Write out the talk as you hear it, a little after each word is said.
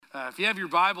If you have your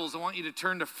Bibles, I want you to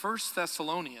turn to 1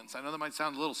 Thessalonians. I know that might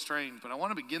sound a little strange, but I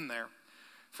want to begin there.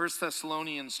 1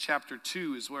 Thessalonians chapter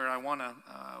 2 is where I want to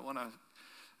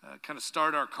kind of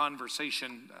start our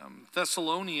conversation.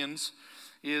 Thessalonians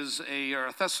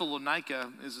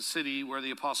Thessalonica is a city where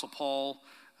the Apostle Paul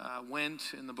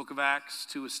went in the book of Acts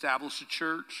to establish a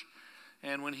church.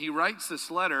 And when he writes this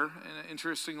letter, and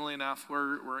interestingly enough,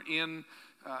 we're in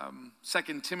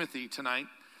 2 Timothy tonight.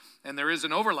 And there is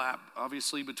an overlap,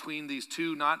 obviously, between these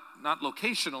two, not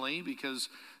locationally, because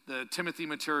the Timothy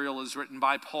material is written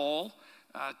by Paul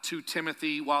to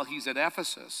Timothy while he's at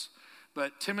Ephesus.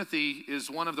 But Timothy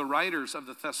is one of the writers of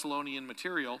the Thessalonian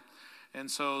material. And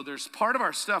so there's part of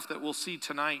our stuff that we'll see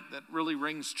tonight that really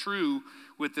rings true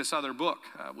with this other book,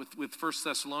 with 1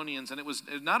 Thessalonians. And it was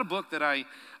not a book that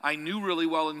I knew really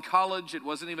well in college. It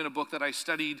wasn't even a book that I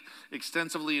studied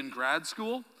extensively in grad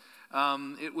school.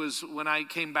 It was when I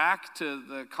came back to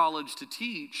the college to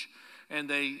teach, and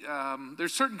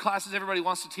there's certain classes everybody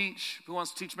wants to teach. Who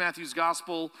wants to teach Matthew's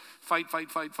gospel? Fight.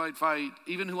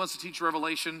 Even who wants to teach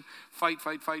Revelation? Fight.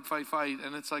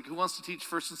 And it's like, who wants to teach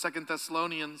 1 and 2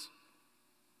 Thessalonians?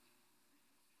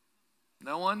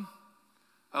 No one?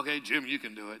 Okay, Jim, you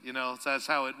can do it. You know, that's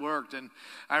how it worked. And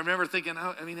I remember thinking,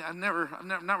 I've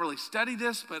not really studied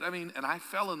this, but and I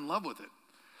fell in love with it.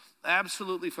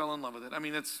 Absolutely fell in love with it.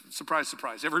 It's surprise.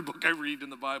 Every book I read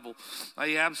in the Bible,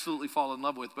 I absolutely fall in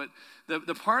love with. But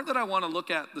the part that I want to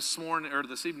look at this morning or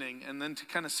this evening, and then to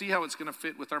kind of see how it's going to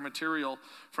fit with our material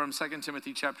from 2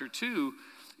 Timothy chapter 2,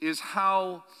 is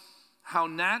how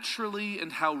naturally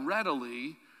and how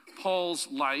readily Paul's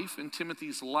life and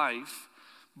Timothy's life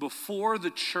before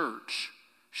the church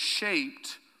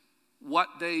shaped what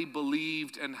they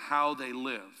believed and how they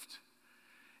lived.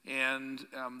 And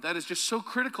that is just so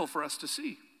critical for us to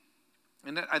see.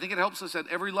 And I think it helps us at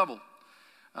every level.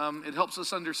 It helps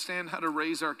us understand how to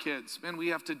raise our kids. Man, we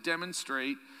have to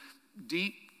demonstrate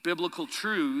deep biblical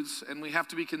truths, and we have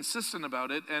to be consistent about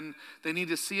it, and they need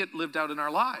to see it lived out in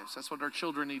our lives. That's what our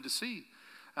children need to see.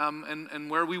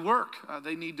 And where we work,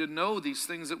 they need to know these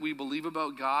things that we believe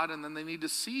about God, and then they need to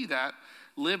see that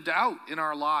lived out in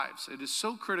our lives. It is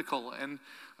so critical. And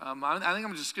I think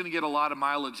I'm just going to get a lot of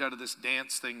mileage out of this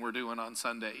dance thing we're doing on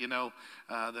Sunday. You know,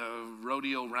 the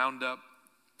rodeo roundup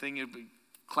thing,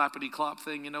 clappity clop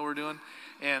thing, we're doing.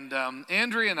 And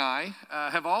Andrea and I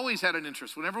have always had an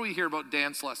interest. Whenever we hear about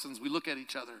dance lessons, we look at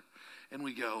each other and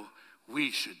we go,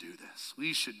 we should do this.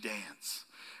 We should dance.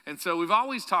 And so we've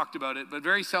always talked about it, but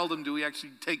very seldom do we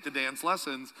actually take the dance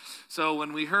lessons. So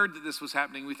when we heard that this was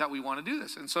happening, we thought we want to do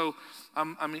this. And so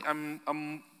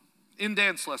I'm in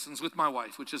dance lessons with my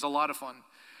wife, which is a lot of fun.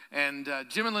 And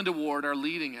Jim and Linda Ward are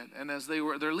leading it. And as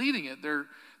they're leading it,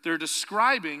 they're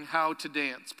describing how to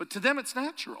dance. But to them, it's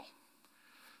natural.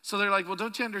 So they're like, well,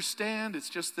 don't you understand? It's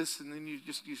just this, and then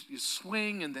you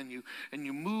swing, and then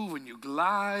you move, and you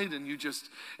glide, and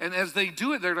and as they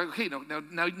do it, they're like, okay,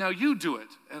 now you do it.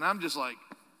 And I'm just like,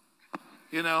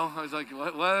 I was like,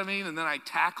 what? And then I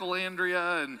tackle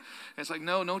Andrea, and it's like,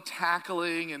 no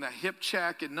tackling, and a hip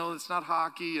check, and no, it's not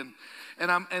hockey, and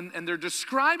they're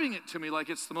describing it to me like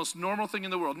it's the most normal thing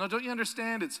in the world. No, don't you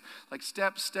understand? It's like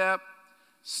step,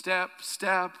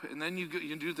 and then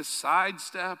you do the side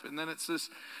step, and then it's this,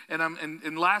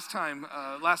 and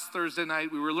last Thursday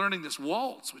night, we were learning this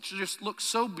waltz, which just looks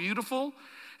so beautiful.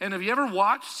 And have you ever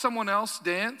watched someone else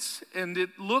dance, and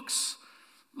it looks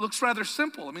rather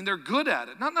simple? They're good at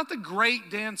it. Not the great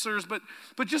dancers, but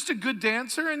just a good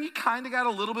dancer, and you kind of got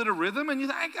a little bit of rhythm, and you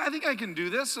think, I think I can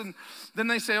do this. And then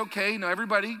they say, okay, now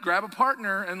everybody grab a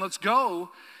partner, and let's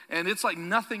go. And it's like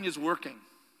nothing is working.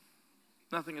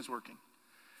 Nothing is working.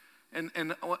 And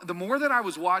the more that I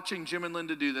was watching Jim and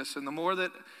Linda do this, and the more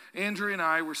that Andrea and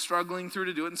I were struggling through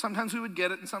to do it, and sometimes we would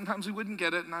get it, and sometimes we wouldn't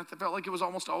get it, and I felt like it was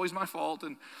almost always my fault.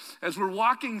 And as we're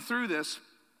walking through this,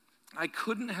 I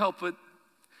couldn't help but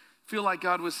feel like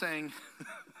God was saying,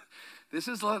 this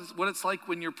is what it's like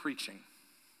when you're preaching.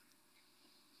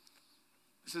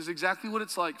 This is exactly what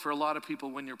it's like for a lot of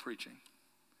people when you're preaching.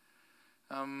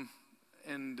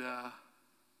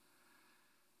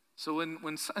 So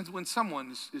when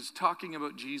someone is talking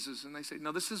about Jesus and they say,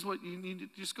 no, this is what you need to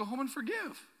just go home and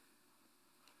forgive.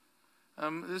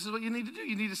 This is what you need to do.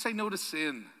 You need to say no to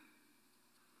sin.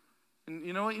 And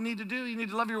you know what you need to do? You need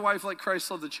to love your wife like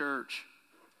Christ loved the church.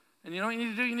 And you know what you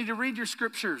need to do? You need to read your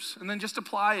scriptures and then just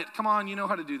apply it. Come on, you know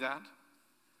how to do that.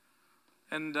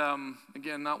 And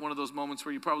again, not one of those moments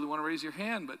where you probably want to raise your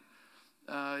hand, but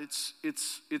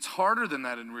it's harder than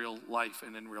that in real life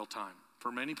and in real time.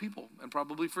 For many people, and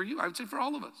probably for you, I would say for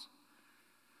all of us.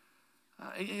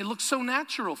 It looks so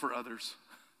natural for others.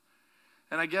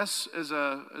 And I guess as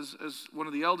one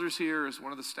of the elders here, as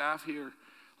one of the staff here,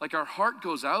 like our heart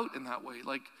goes out in that way.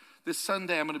 Like this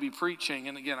Sunday I'm going to be preaching,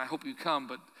 and again, I hope you come,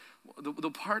 but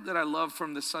the part that I love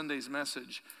from this Sunday's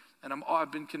message, and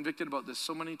I've been convicted about this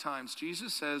so many times,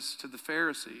 Jesus says to the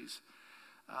Pharisees,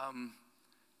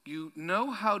 you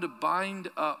know how to bind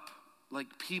up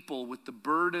like people with the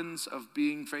burdens of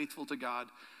being faithful to God,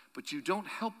 but you don't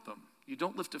help them. You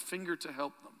don't lift a finger to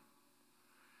help them.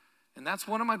 And that's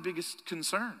one of my biggest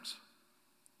concerns,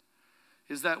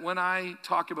 is that when I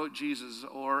talk about Jesus,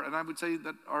 and I would say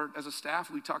that as a staff,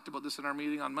 we talked about this in our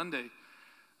meeting on Monday,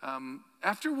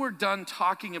 after we're done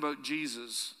talking about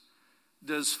Jesus,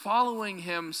 does following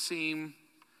him seem,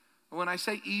 when I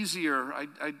say easier,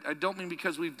 I don't mean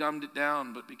because we've dumbed it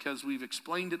down, but because we've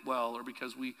explained it well or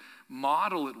because we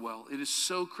model it well. It is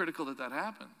so critical that that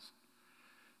happens.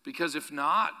 Because if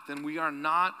not, then we are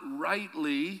not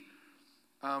rightly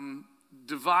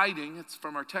dividing. It's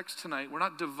from our text tonight. We're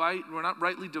not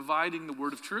rightly dividing the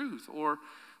word of truth, or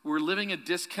we're living a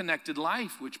disconnected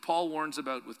life, which Paul warns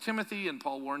about with Timothy, and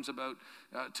Paul warns about,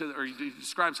 he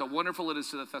describes how wonderful it is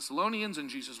to the Thessalonians, and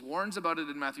Jesus warns about it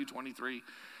in Matthew 23,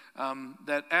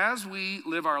 that as we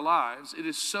live our lives, it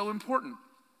is so important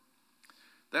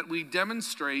that we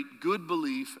demonstrate good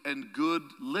belief and good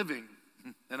living.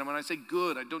 And when I say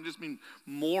good, I don't just mean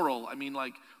moral, I mean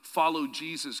like follow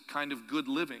Jesus kind of good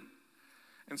living.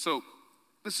 And so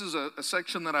this is a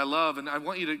section that I love, and I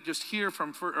want you to just hear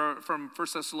from 1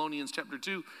 Thessalonians chapter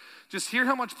 2. Just hear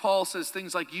how much Paul says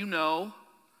things like, you know,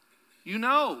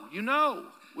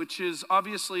 which is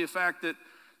obviously a fact that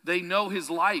they know his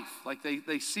life. Like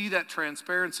they see that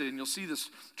transparency, and you'll see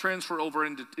this transfer over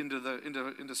into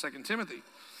 2 Timothy.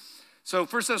 So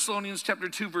 1 Thessalonians chapter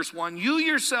 2, verse 1, you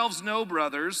yourselves know,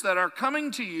 brothers, that our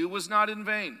coming to you was not in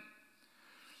vain.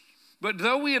 But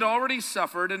though we had already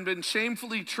suffered and been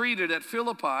shamefully treated at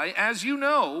Philippi, as you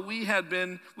know, we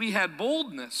had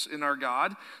boldness in our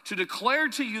God to declare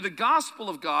to you the gospel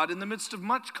of God in the midst of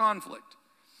much conflict.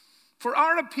 For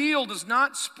our appeal does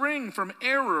not spring from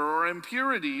error or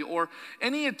impurity or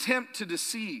any attempt to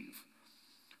deceive.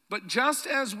 But just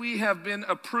as we have been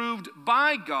approved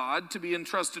by God to be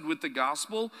entrusted with the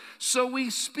gospel, so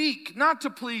we speak, not to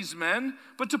please men,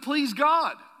 but to please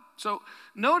God. So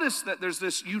notice that there's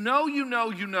this, you know.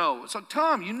 It's like,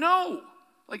 Tom, you know.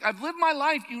 Like, I've lived my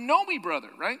life, you know me, brother,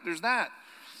 right? There's that.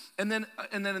 And then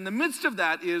in the midst of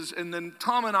that is, and then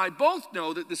Tom and I both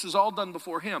know that this is all done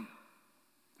before him.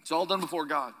 It's all done before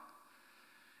God.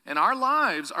 And our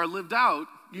lives are lived out,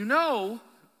 you know,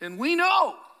 and we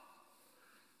know.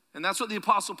 And that's what the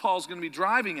Apostle Paul is going to be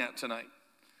driving at tonight.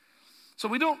 So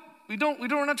we're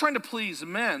not trying to please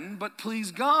men, but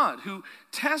please God, who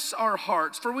tests our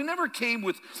hearts. For we never came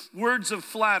with words of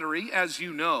flattery, as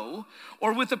you know,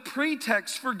 or with a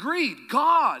pretext for greed.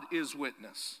 God is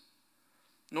witness.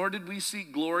 Nor did we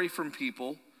seek glory from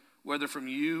people, whether from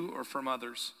you or from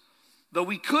others. Though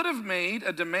we could have made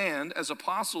a demand as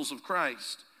apostles of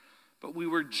Christ, but we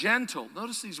were gentle.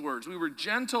 Notice these words. We were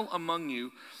gentle among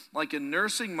you, like a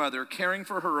nursing mother caring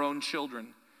for her own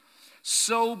children.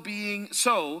 So being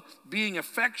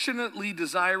affectionately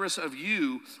desirous of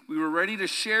you, we were ready to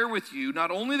share with you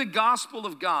not only the gospel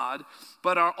of God,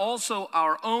 but also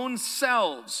our own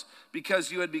selves,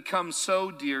 because you had become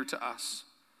so dear to us.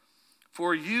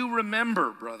 For you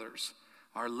remember, brothers,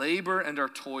 our labor and our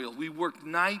toil. We worked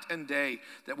night and day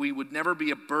that we would never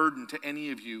be a burden to any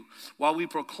of you, while we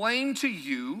proclaim to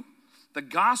you the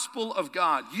gospel of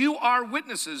God. You are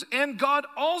witnesses, and God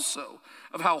also,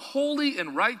 of how holy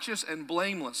and righteous and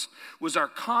blameless was our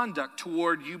conduct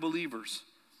toward you believers.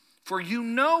 For you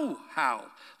know how,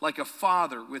 like a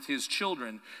father with his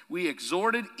children, we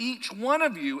exhorted each one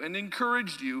of you and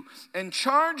encouraged you and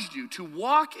charged you to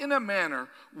walk in a manner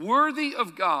worthy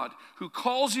of God, who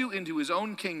calls you into his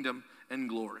own kingdom and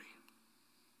glory.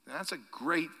 Now that's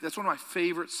one of my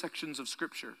favorite sections of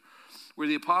Scripture, where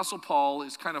the Apostle Paul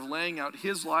is kind of laying out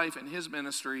his life and his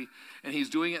ministry, and he's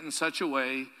doing it in such a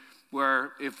way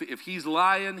where if he's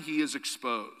lying, he is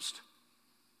exposed.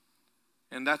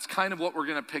 And that's kind of what we're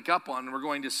going to pick up on. We're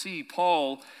going to see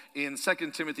Paul in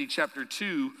 2 Timothy chapter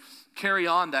 2 carry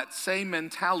on that same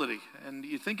mentality. And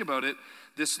you think about it,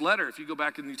 this letter, if you go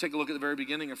back and you take a look at the very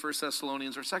beginning of 1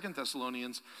 Thessalonians or 2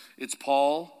 Thessalonians, it's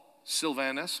Paul,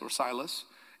 Silvanus or Silas,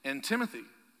 and Timothy.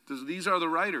 These are the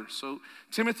writers. So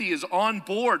Timothy is on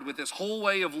board with this whole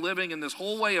way of living and this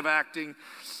whole way of acting.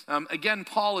 Again,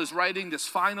 Paul is writing this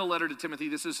final letter to Timothy.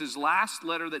 This is his last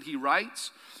letter that he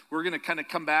writes. We're going to kind of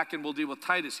come back and we'll deal with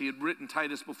Titus. He had written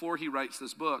Titus before he writes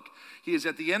this book. He is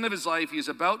at the end of his life. He is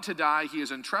about to die. He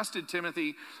has entrusted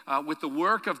Timothy with the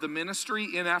work of the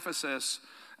ministry in Ephesus.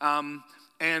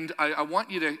 And I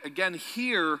want you to, again,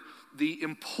 hear the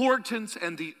importance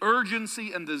and the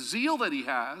urgency and the zeal that he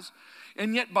has,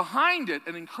 and yet behind it,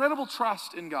 an incredible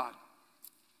trust in God.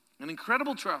 An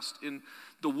incredible trust in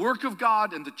the work of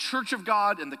God and the church of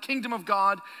God and the kingdom of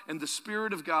God and the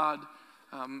Spirit of God.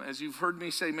 As you've heard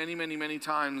me say many, many, many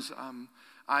times,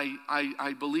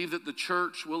 I believe that the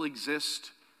church will exist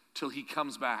till he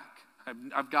comes back. I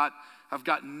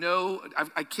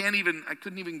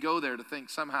couldn't even go there to think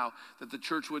somehow that the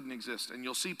church wouldn't exist. And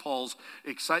you'll see Paul's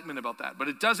excitement about that. But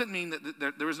it doesn't mean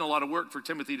that there isn't a lot of work for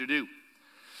Timothy to do.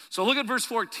 So look at verse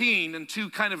 14, and two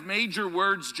kind of major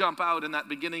words jump out in that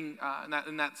beginning,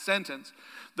 in that sentence.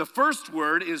 The first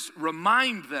word is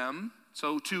remind them.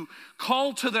 So to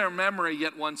call to their memory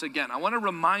yet once again. I want to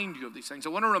remind you of these things.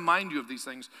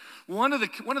 One of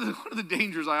the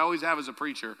dangers I always have as a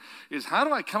preacher is, how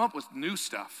do I come up with new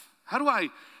stuff? How do I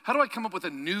come up with a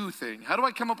new thing? How do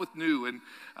I come up with new? And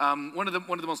one of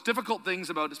the most difficult things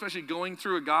about, especially going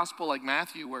through a gospel like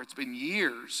Matthew, where it's been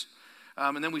years,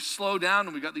 and then we slow down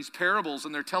and we got these parables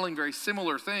and they're telling very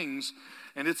similar things,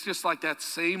 and it's just like that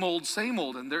same old.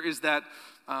 And there is that,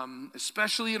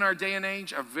 especially in our day and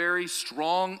age, a very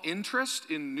strong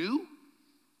interest in new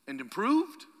and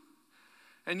improved.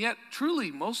 And yet,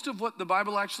 truly, most of what the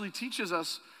Bible actually teaches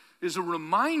us is a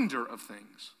reminder of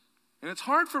things. And it's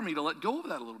hard for me to let go of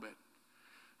that a little bit.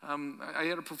 I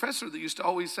had a professor that used to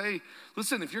always say,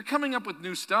 listen, if you're coming up with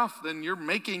new stuff, then you're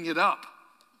making it up.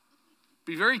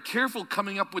 Be very careful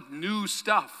coming up with new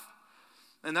stuff.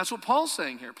 And that's what Paul's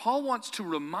saying here. Paul wants to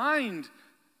remind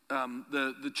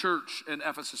the church in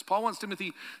Ephesus. Paul wants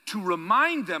Timothy to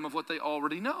remind them of what they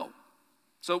already know.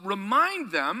 So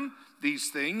remind them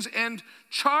these things and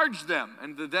charge them.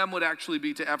 And the them would actually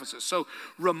be to Ephesus. So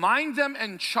remind them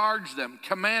and charge them,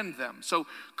 command them. So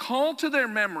call to their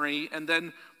memory and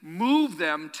then move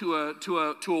them to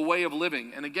a way of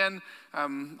living. And again,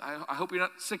 I hope you're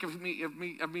not sick of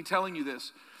me telling you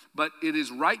this, but it is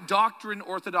right doctrine,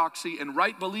 orthodoxy, and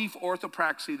right belief,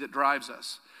 orthopraxy, that drives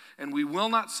us. And we will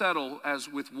not settle as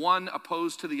with one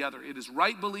opposed to the other. It is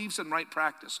right beliefs and right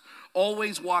practice,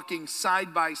 always walking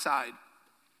side by side.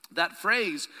 That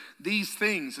phrase, these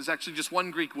things, is actually just one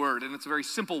Greek word, and it's a very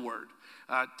simple word.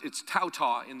 It's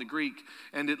tauta in the Greek,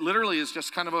 and it literally is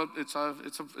just kind of it's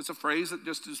a phrase that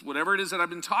just is whatever it is that I've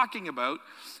been talking about.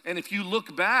 And if you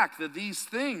look back, that these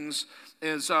things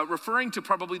is referring to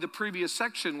probably the previous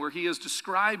section where he is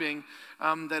describing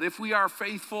that if we are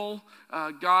faithful,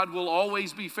 God will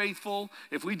always be faithful.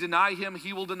 If we deny him,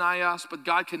 he will deny us, but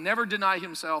God can never deny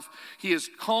himself. He is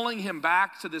calling him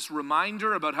back to this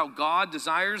reminder about how God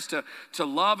desires to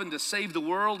love and to save the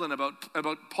world, and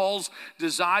about Paul's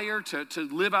desire to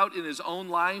live out in his own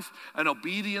life an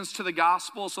obedience to the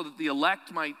gospel so that the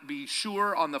elect might be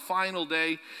sure on the final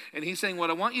day. And he's saying,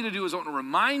 what I want you to do is I want to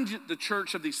remind the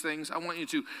church of these things. I want you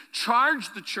to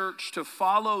charge the church to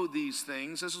follow these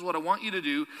things. This is what I want you to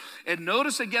do. And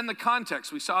notice again the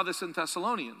context. We saw this in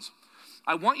Thessalonians.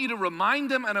 I want you to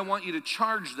remind them and I want you to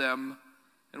charge them.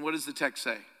 And what does the text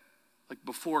say? Like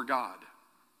before God.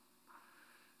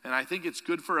 And I think it's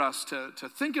good for us to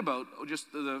think about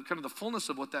just the kind of the fullness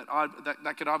of what that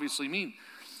could obviously mean.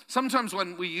 Sometimes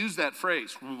when we use that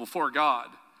phrase, before God,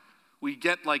 we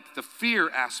get like the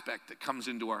fear aspect that comes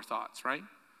into our thoughts, right?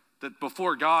 That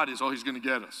before God is, he's going to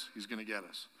get us. He's going to get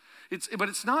us. But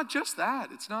it's not just that.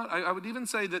 It's not. I would even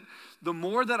say that the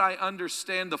more that I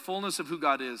understand the fullness of who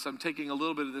God is, I'm taking a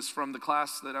little bit of this from the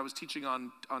class that I was teaching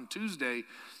on Tuesday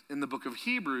in the book of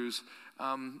Hebrews.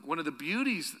 One of the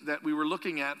beauties that we were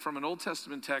looking at from an Old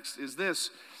Testament text is this.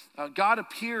 God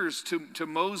appears to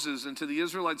Moses and to the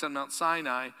Israelites on Mount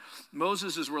Sinai.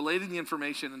 Moses is relating the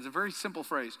information, and it's a very simple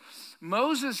phrase.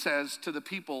 Moses says to the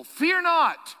people, "Fear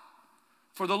not,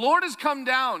 for the Lord has come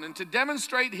down and to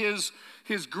demonstrate his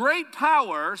great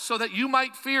power so that you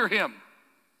might fear him."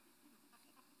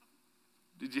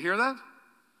 Did you hear that?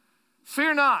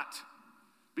 Fear not,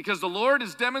 because the Lord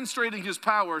is demonstrating his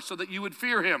power so that you would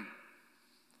fear him.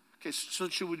 Okay, so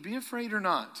should we be afraid or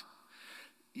not?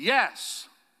 Yes,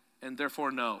 and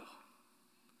therefore no.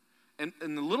 And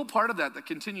the little part of that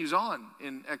continues on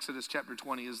in Exodus chapter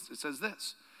 20 is it says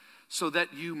this, so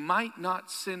that you might not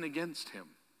sin against him.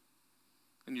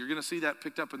 And you're going to see that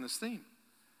picked up in this theme.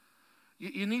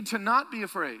 You need to not be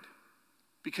afraid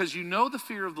because you know the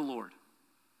fear of the Lord.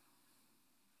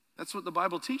 That's what the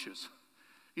Bible teaches.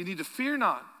 You need to fear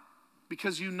not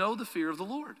because you know the fear of the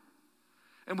Lord.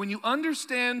 And when you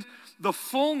understand the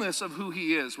fullness of who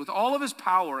he is, with all of his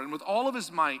power and with all of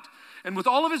his might and with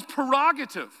all of his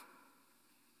prerogative,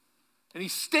 and he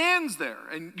stands there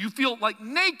and you feel like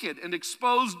naked and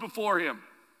exposed before him,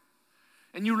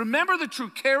 and you remember the true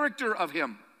character of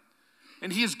him,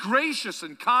 and he is gracious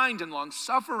and kind and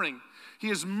long-suffering, he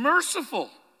is merciful,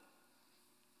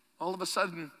 all of a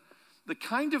sudden, the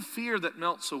kind of fear that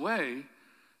melts away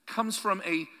comes from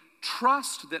a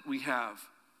trust that we have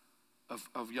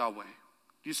of Yahweh.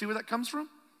 Do you see where that comes from?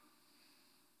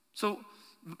 So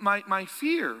my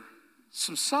fear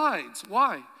subsides.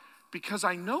 Why? Because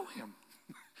I know him.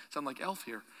 Sound like Elf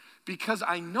here. Because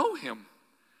I know him.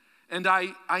 And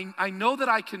I know that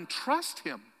I can trust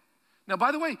him. Now,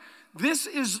 by the way, this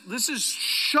is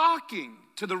shocking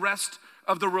to the rest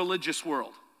of the religious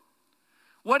world.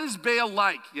 What is Baal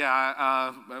like?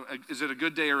 Yeah, is it a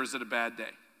good day or is it a bad day?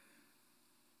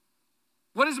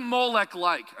 What is Molech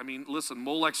like? I mean, listen,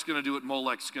 Molech's going to do what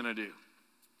Molech's going to do.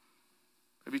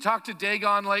 Have you talked to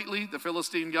Dagon lately, the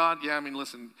Philistine god? Yeah, I mean,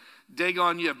 listen,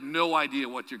 Dagon, you have no idea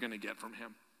what you're going to get from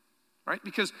him, right?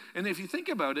 Because, and if you think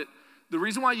about it, the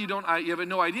reason why you have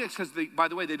no idea is because, by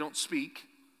the way, they don't speak.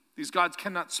 These gods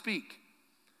cannot speak.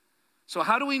 So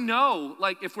how do we know,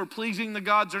 like, if we're pleasing the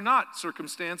gods or not?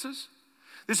 Circumstances.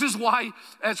 This is why,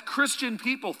 as Christian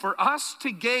people, for us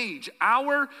to gauge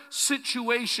our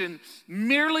situation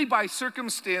merely by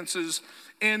circumstances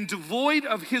and devoid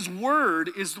of his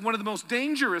word is one of the most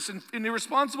dangerous and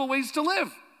irresponsible ways to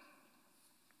live.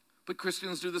 But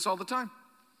Christians do this all the time.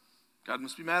 God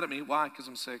must be mad at me. Why? Because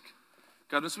I'm sick.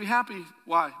 God must be happy.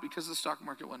 Why? Because the stock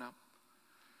market went up.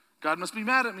 God must be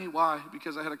mad at me. Why?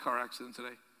 Because I had a car accident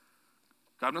today.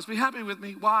 God must be happy with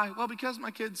me. Why? Well, because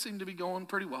my kids seem to be going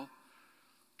pretty well.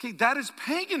 Okay, that is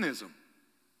paganism.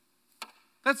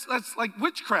 That's like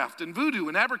witchcraft and voodoo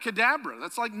and abracadabra.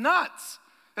 That's like nuts.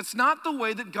 That's not the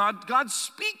way that God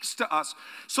speaks to us.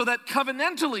 So that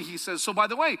covenantally he says, so by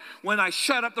the way, when I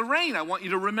shut up the rain, I want you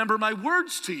to remember my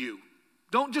words to you.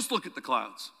 Don't just look at the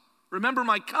clouds. Remember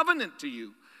my covenant to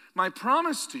you, my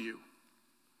promise to you.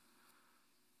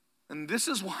 And this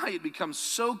is why it becomes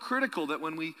so critical that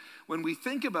when we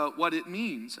think about what it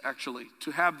means, actually,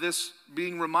 to have this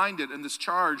being reminded and this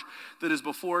charge that is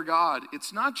before God,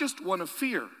 it's not just one of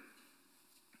fear.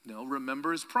 No,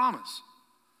 remember his promise.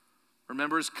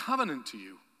 Remember his covenant to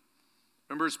you.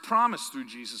 Remember his promise through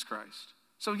Jesus Christ.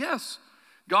 So yes,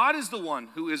 God is the one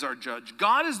who is our judge.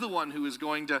 God is the one who is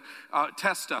going to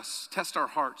test us, test our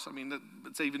hearts. I mean,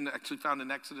 it's even actually found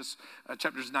in Exodus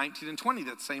chapters 19 and 20,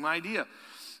 that same idea.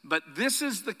 But this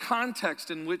is the context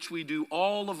in which we do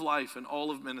all of life and all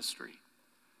of ministry.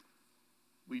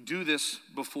 We do this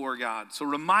before God. So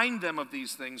remind them of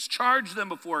these things, charge them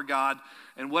before God,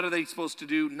 and what are they supposed to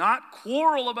do? Not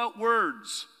quarrel about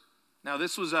words. Now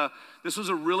this was a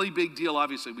really big deal,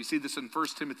 obviously. We see this in 1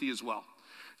 Timothy as well.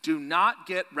 Do not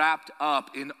get wrapped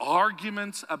up in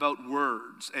arguments about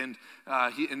words. And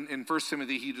in 1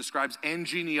 Timothy, he describes and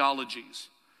genealogies.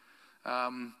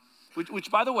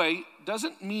 Which, by the way,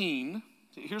 doesn't mean,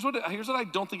 here's what I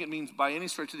don't think it means by any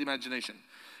stretch of the imagination.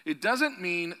 It doesn't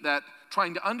mean that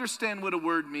trying to understand what a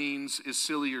word means is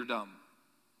silly or dumb.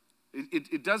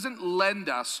 It doesn't lend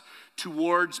us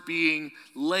towards being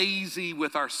lazy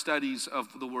with our studies of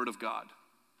the Word of God.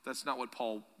 That's not what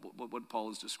Paul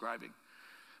is describing.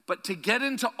 But to get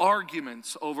into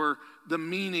arguments over the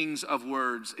meanings of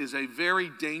words is a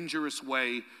very dangerous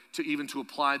way to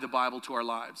apply the Bible to our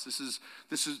lives.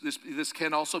 This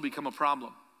can also become a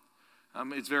problem.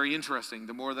 It's very interesting.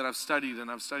 The more that I've studied, and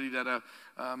I've studied at a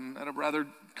rather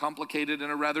complicated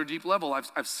and a rather deep level,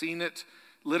 I've seen it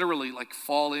literally like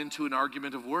fall into an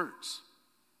argument of words,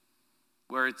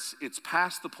 where it's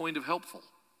past the point of helpful.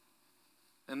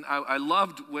 And I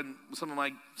loved when some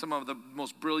of the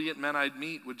most brilliant men I'd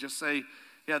meet would just say,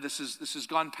 yeah, this has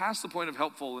gone past the point of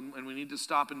helpful, and we need to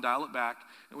stop and dial it back,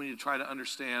 and we need to try to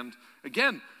understand,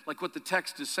 again, like what the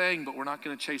text is saying, but we're not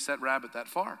going to chase that rabbit that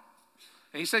far.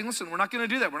 And he's saying, listen, we're not going to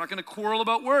do that. We're not going to quarrel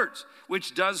about words,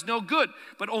 which does no good,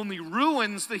 but only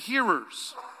ruins the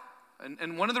hearers.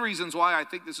 And one of the reasons why I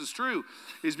think this is true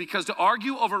is because to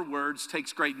argue over words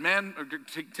takes great mind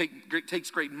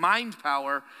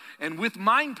power, and with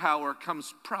mind power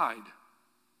comes pride.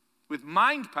 With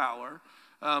mind power,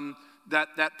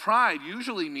 that pride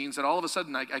usually means that all of a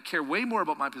sudden I care way more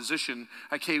about my position,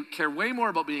 I care way more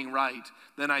about being right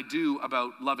than I do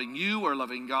about loving you or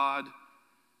loving God.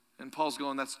 And Paul's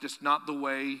going, that's not the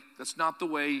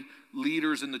way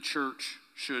leaders in the church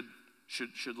should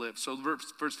live. So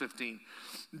verse 15,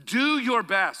 do your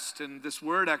best. And this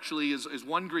word actually is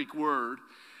one Greek word,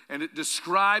 and it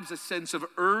describes a sense of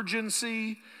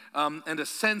urgency and a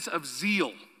sense of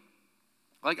zeal.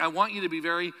 Like, I want you to be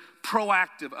very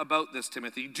proactive about this,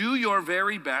 Timothy. Do your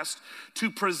very best to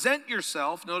present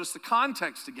yourself, notice the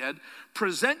context again,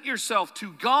 present yourself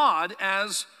to God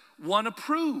as one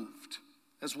approved.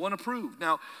 as one approved.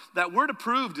 Now, that word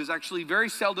approved is actually very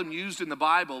seldom used in the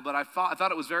Bible, but I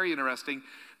thought it was very interesting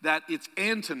that it's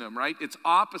antonym, right? It's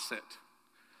opposite,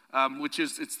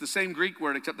 it's the same Greek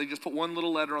word, except they just put one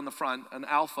little letter on the front, an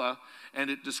alpha, and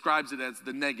it describes it as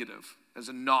the negative, as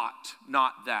a not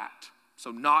that. So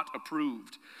not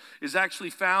approved is actually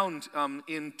found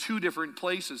in two different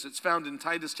places. It's found in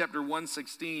Titus chapter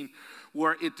 1:16,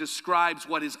 where it describes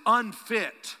what is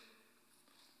unfit.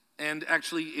 And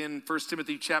actually in 1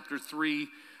 Timothy chapter 3,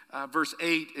 verse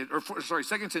 8, 2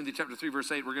 Timothy chapter 3,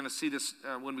 verse 8, we're going to see this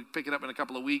when we pick it up in a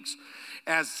couple of weeks,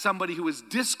 as somebody who is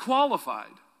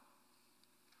disqualified.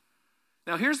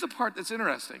 Now here's the part that's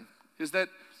interesting, is that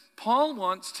Paul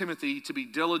wants Timothy to be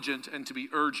diligent and to be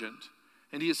urgent.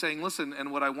 And he is saying, listen,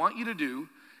 and what I want you to do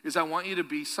is I want you to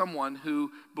be someone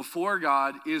who before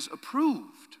God is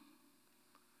approved.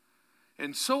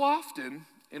 And so often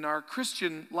in our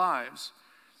Christian lives,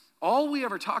 all we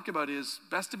ever talk about is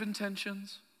best of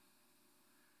intentions.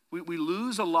 We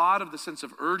lose a lot of the sense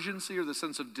of urgency or the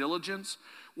sense of diligence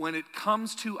when it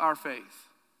comes to our faith.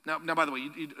 Now by the way,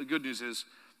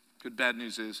 bad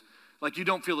news is, like, you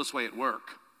don't feel this way at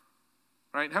work,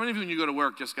 right? How many of you when you go to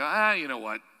work just go, you know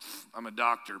what, I'm a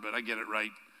doctor, but I get it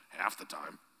right half the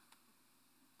time.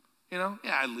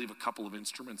 I leave a couple of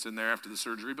instruments in there after the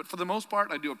surgery, but for the most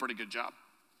part, I do a pretty good job.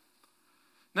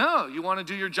 No, you want to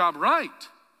do your job right.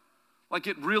 Like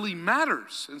it really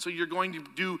matters. And so you're going to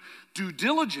do due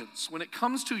diligence. When it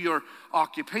comes to your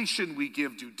occupation, we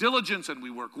give due diligence and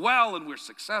we work well and we're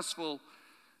successful.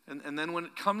 And then when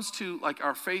it comes to like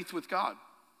our faith with God,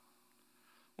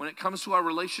 when it comes to our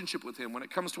relationship with Him, when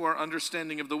it comes to our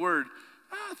understanding of the Word,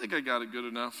 I think I got it good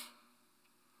enough.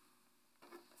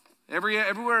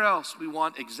 Everywhere else, we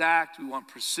want exact, we want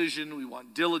precision, we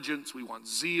want diligence, we want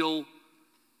zeal.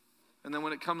 And then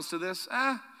when it comes to this,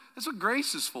 that's what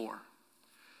grace is for.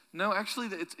 No, actually,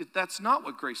 that's not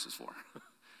what grace is for.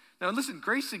 Now, listen,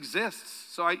 grace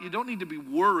exists, so you don't need to be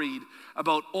worried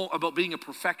about being a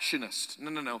perfectionist.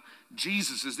 No.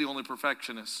 Jesus is the only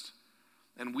perfectionist,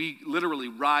 and we literally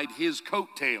ride His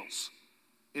coattails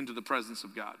into the presence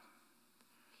of God.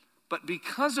 But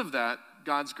because of that,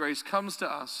 God's grace comes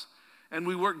to us, and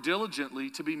we work diligently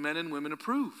to be men and women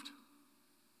approved,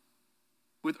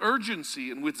 with urgency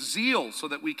and with zeal so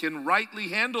that we can rightly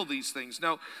handle these things.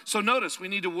 Now, so notice, we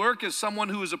need to work as someone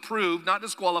who is approved, not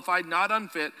disqualified, not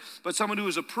unfit, but someone who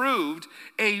is approved,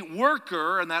 a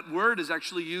worker, and that word is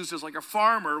actually used as like a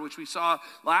farmer, which we saw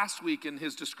last week in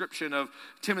his description of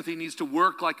Timothy needs to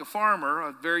work like a farmer,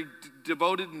 a very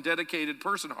devoted and dedicated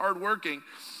person, hardworking,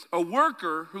 a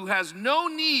worker who has no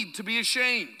need to be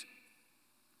ashamed.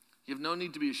 You have no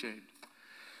need to be ashamed.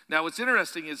 Now, what's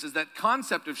interesting is that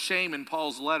concept of shame in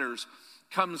Paul's letters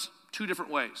comes two different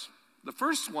ways. The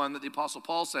first one that the Apostle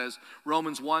Paul says,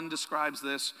 Romans 1 describes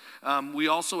this. We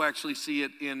also actually see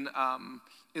it in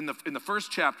the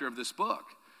first chapter of this book,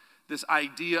 this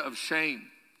idea of shame.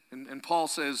 And Paul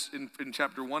says in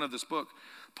chapter 1 of this book,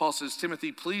 Paul says,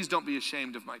 Timothy, please don't be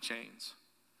ashamed of my chains.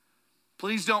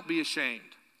 Please don't be ashamed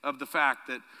of the fact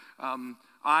that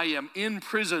I am in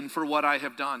prison for what I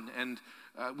have done. And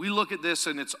we look at this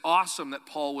and it's awesome that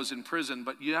Paul was in prison,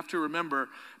 but you have to remember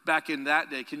back in that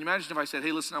day, can you imagine if I said,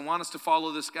 hey, listen, I want us to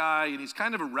follow this guy and he's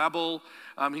kind of a rebel.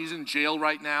 He's in jail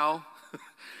right now.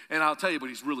 And I'll tell you, but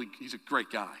he's a great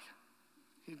guy.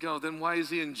 You'd go, then why is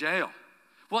he in jail?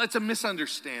 Well, it's a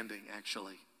misunderstanding,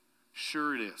 actually.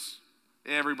 Sure it is.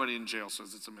 Everybody in jail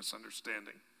says it's a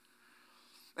misunderstanding.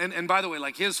 And by the way,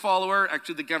 like his follower,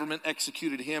 actually the government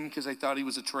executed him because they thought he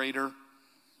was a traitor.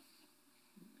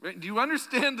 Right? Do you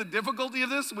understand the difficulty of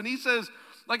this? When he says,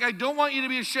 like, I don't want you to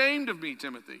be ashamed of me,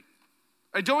 Timothy.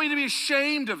 I don't want you to be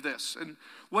ashamed of this. And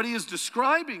what he is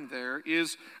describing there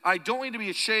is, I don't want you to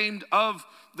be ashamed of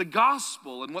the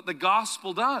gospel and what the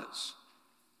gospel does.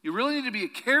 You really need to be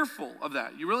careful of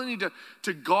that. You really need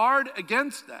to guard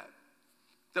against that.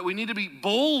 That we need to be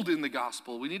bold in the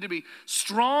gospel. We need to be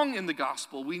strong in the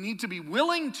gospel. We need to be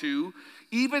willing to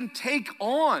even take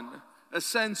on a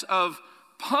sense of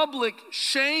public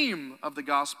shame of the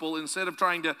gospel instead of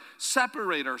trying to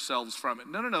separate ourselves from it.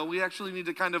 No. We actually need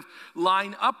to kind of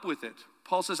line up with it.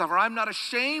 Paul says, for I'm not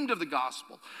ashamed of the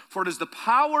gospel, for it is the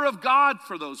power of God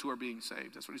for those who are being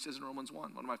saved. That's what he says in Romans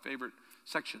 1, one of my favorite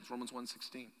sections, Romans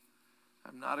 1:16.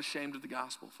 I'm not ashamed of the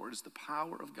gospel, for it is the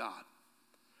power of God.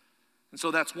 And so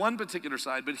that's one particular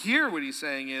side. But here what he's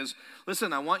saying is,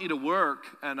 listen, I want you to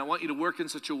work, and I want you to work in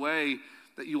such a way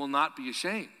that you will not be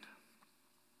ashamed.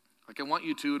 Like I want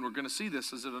you to, and we're going to see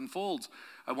this as it unfolds,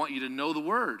 I want you to know the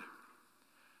word.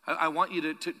 I want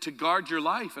you to guard your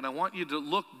life, and I want you to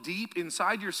look deep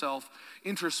inside yourself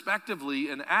introspectively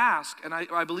and ask. And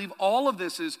I believe all of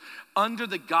this is under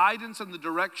the guidance and the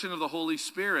direction of the Holy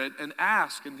Spirit, and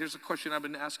ask. And here's a question I've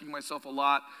been asking myself a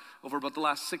lot over about the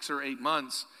last 6 or 8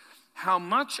 months. How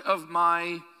much of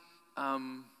the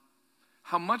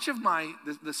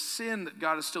sin that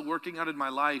God is still working out in my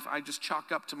life, I just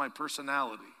chalk up to my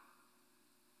personality?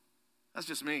 That's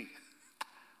just me.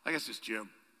 I guess just Jim.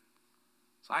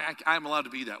 So I'm allowed to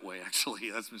be that way,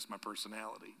 actually. That's just my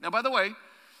personality. Now, by the way,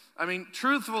 I mean,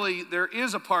 truthfully, there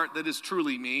is a part that is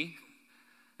truly me.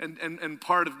 And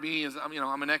part of me is,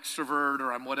 I'm an extrovert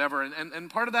or I'm whatever. And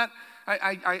part of that,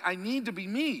 I need to be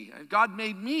me. God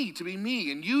made me to be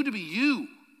me and you to be you.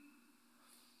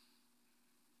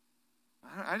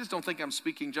 I just don't think I'm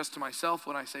speaking just to myself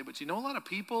when I say, but a lot of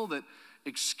people that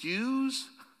excuse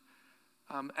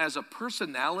as a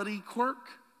personality quirk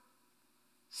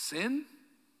sin.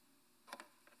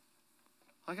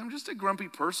 Like, I'm just a grumpy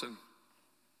person.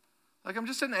 Like, I'm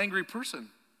just an angry person.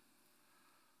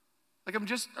 Like,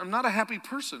 I'm not a happy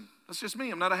person. That's just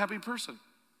me. I'm not a happy person.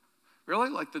 Really?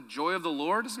 Like, the joy of the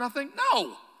Lord is nothing?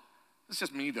 No. It's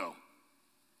just me, though.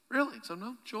 Really? So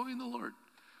no joy in the Lord.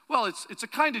 Well, it's a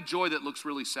kind of joy that looks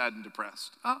really sad and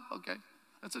depressed. Oh, okay.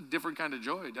 That's a different kind of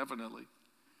joy, definitely.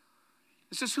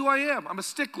 It's just who I am. I'm a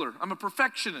stickler. I'm a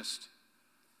perfectionist.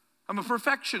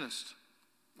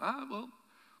 Well,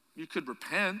 you could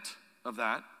repent of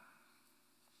that.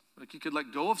 Like, you could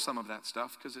let go of some of that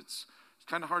stuff, because it's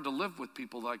kind of hard to live with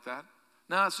people like that.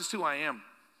 No, it's just who I am.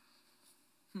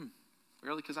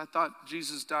 Really? Because I thought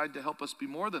Jesus died to help us be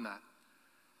more than that.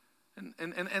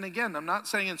 And again, I'm not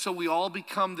saying, and so we all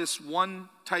become this one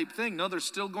type thing. No, there's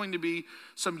still going to be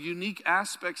some unique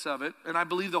aspects of it. And I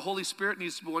believe the Holy Spirit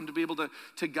needs to be one to be able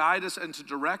to guide us and to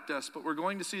direct us. But we're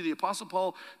going to see the Apostle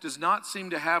Paul does not seem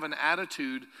to have an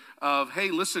attitude of, hey,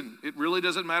 listen, it really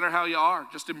doesn't matter how you are.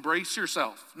 Just embrace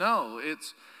yourself. No,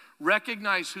 it's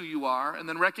recognize who you are, and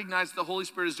then recognize the Holy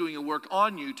Spirit is doing a work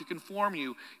on you to conform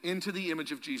you into the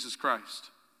image of Jesus Christ.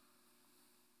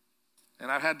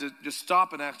 And I've had to just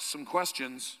stop and ask some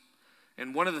questions.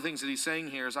 And one of the things that he's saying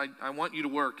here is, I want you to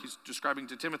work. He's describing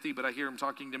to Timothy, but I hear him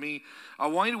talking to me. I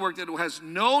want you to work that has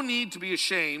no need to be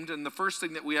ashamed. And the first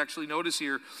thing that we actually notice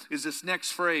here is this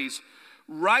next phrase,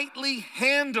 rightly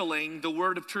handling the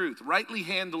word of truth. Rightly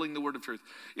handling the word of truth.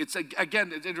 It's,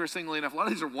 again, it's interestingly enough, a lot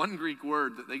of these are one Greek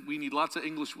word that we need lots of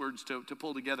English words to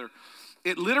pull together.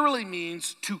 It literally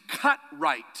means to cut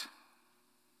right.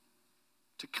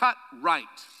 To cut right.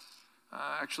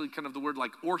 Actually, kind of the word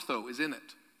like ortho is in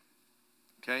it.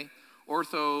 Okay?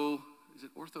 Ortho, is it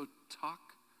orthotalk?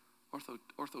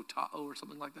 Orthotao or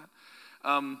something like that?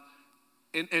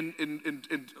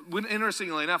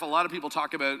 Interestingly enough, a lot of people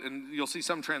talk about, and you'll see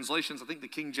some translations, I think the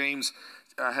King James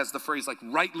has the phrase like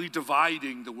rightly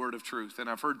dividing the word of truth. And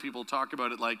I've heard people talk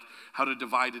about it like how to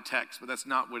divide a text, but that's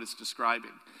not what it's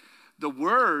describing. The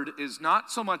word is not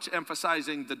so much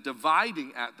emphasizing the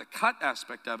dividing, the cut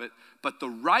aspect of it, but the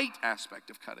right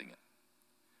aspect of cutting it.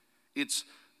 It's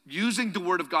using the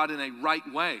word of God in a right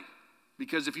way.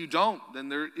 Because if you don't, then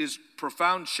there is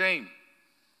profound shame.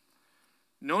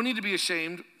 No need to be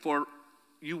ashamed, for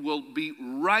you will be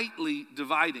rightly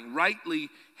dividing, rightly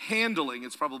handling,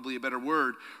 it's probably a better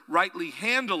word, rightly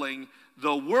handling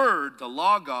the word, the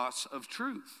logos of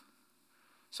truth.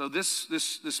 So this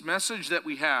message that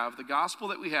we have, the gospel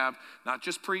that we have, not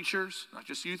just preachers, not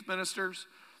just youth ministers,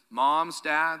 moms,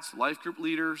 dads, life group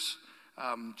leaders,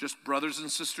 just brothers and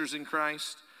sisters in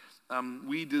Christ,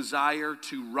 we desire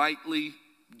to rightly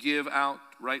give out,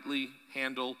 rightly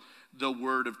handle the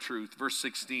word of truth. Verse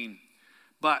 16,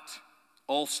 but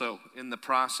also in the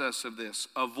process of this,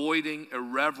 avoiding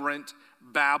irreverent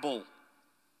babble,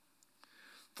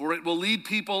 for it will lead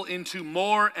people into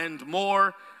more and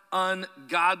more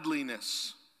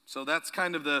ungodliness. So that's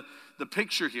kind of the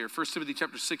picture here. 1 Timothy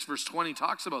chapter 6, verse 20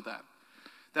 talks about that.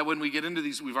 That when we get into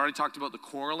these, we've already talked about the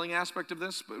quarreling aspect of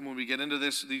this, but when we get into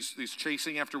these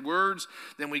chasing after words,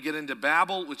 then we get into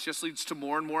babble, which just leads to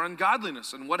more and more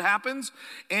ungodliness. And what happens?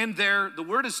 And the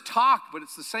word is talk, but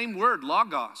it's the same word,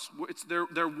 logos. It's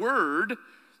their word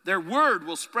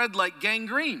will spread like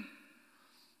gangrene.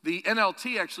 The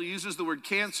NLT actually uses the word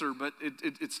cancer, but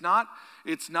it's not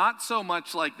so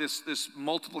much like this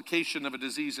multiplication of a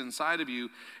disease inside of you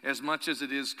as much as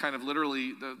it is kind of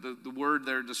literally the word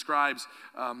there describes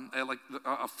like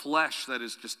a flesh that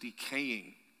is just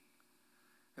decaying.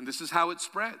 And this is how it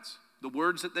spreads, the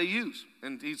words that they use.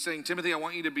 And he's saying, Timothy, I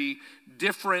want you to be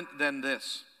different than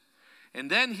this.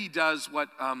 And then he does what,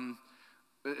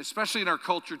 especially in our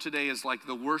culture today, is like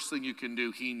the worst thing you can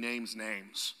do. He names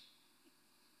names.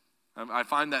 I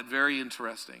find that very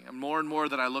interesting. And more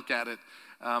that I look at it,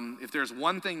 if there's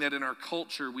one thing that in our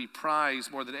culture we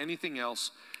prize more than anything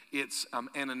else, it's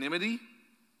anonymity,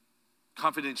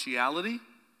 confidentiality.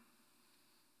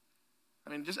 I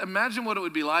mean, just imagine what it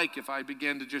would be like if I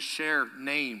began to just share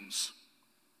names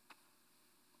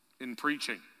in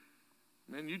preaching.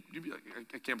 Man, you'd be like,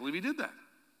 I can't believe he did that.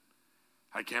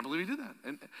 I can't believe he did that.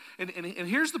 And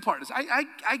here's the part. Is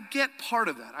I get part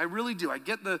of that. I really do. I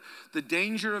get the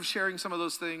danger of sharing some of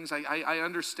those things. I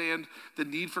understand the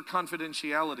need for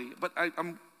confidentiality. But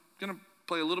I'm going to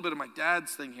play a little bit of my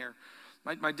dad's thing here.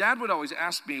 My dad would always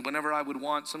ask me whenever I would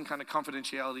want some kind of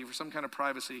confidentiality or some kind of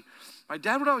privacy. My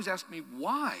dad would always ask me,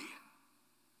 why?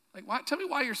 Like, why? Tell me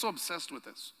why you're so obsessed with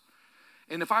this.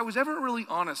 And if I was ever really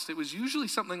honest, it was usually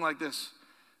something like this.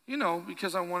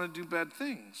 Because I want to do bad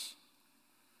things.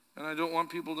 And I don't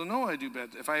want people to know I do bad.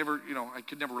 If I ever, I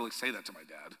could never really say that to my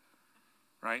dad.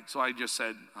 Right? So I just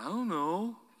said, I don't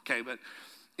know. Okay, but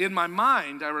in my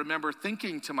mind, I remember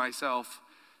thinking to myself,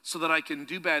 so that I can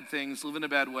do bad things, live in a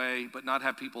bad way, but not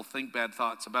have people think bad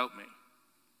thoughts about me.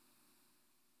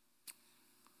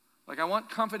 Like, I want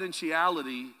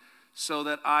confidentiality so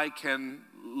that I can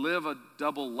live a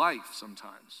double life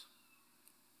sometimes.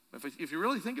 If you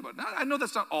really think about it. I know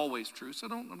that's not always true, so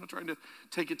I'm not trying to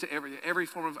take it to every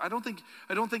form of, I don't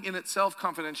think in itself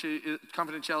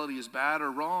confidentiality is bad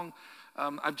or wrong.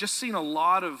 I've just seen a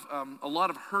lot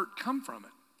of hurt come from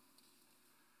it.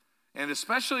 And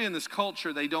especially in this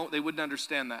culture, they wouldn't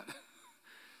understand that.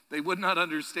 They would not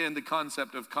understand the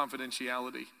concept of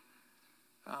confidentiality.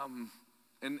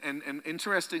 And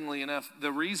interestingly enough,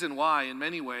 the reason why, in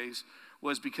many ways,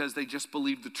 was because they just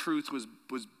believed the truth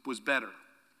was better.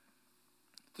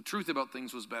 The truth about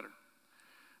things was better.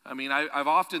 I mean, I've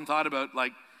often thought about,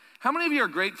 like, how many of you are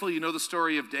grateful you know the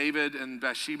story of David and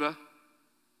Bathsheba?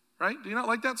 Right? Do you not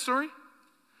like that story?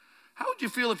 How would you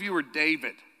feel if you were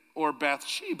David or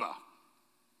Bathsheba?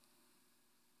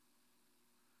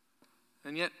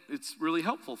 And yet, it's really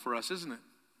helpful for us, isn't it?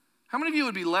 How many of you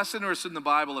would be less interested in the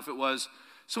Bible if it was,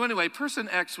 so anyway, person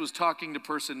X was talking to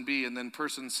person B, and then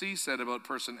person C said about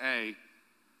person A.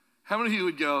 How many of you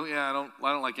would go, yeah,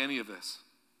 I don't like any of this?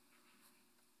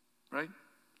 Right?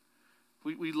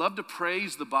 We love to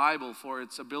praise the Bible for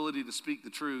its ability to speak the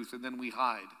truth, and then we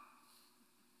hide.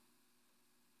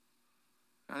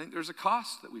 I think there's a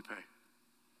cost that we pay.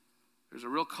 There's a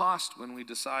real cost when we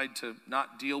decide to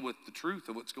not deal with the truth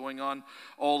of what's going on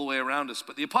all the way around us.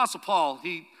 But the Apostle Paul,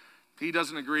 he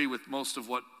doesn't agree with most of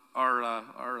what our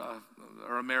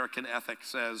American ethic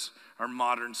says, our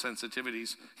modern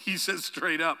sensitivities. He says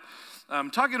straight up,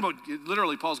 talking about,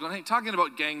 literally Paul's going, hey, talking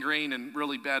about gangrene and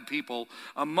really bad people.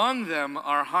 Among them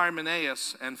are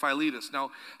Hymenaeus and Philetus.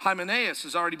 Now, Hymenaeus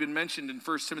has already been mentioned in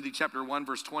 1 Timothy chapter 1,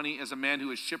 verse 20, as a man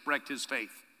who has shipwrecked his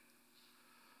faith.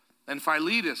 And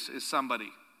Philetus is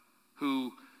somebody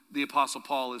who the Apostle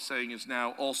Paul is saying is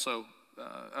now also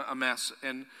a mess.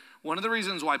 And one of the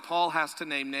reasons why Paul has to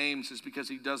name names is because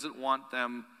he doesn't want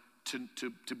them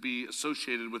to be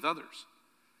associated with others.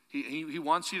 He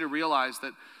wants you to realize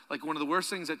that, like, one of the worst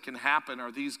things that can happen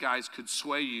are these guys could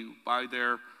sway you by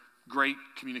their great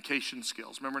communication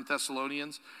skills. Remember in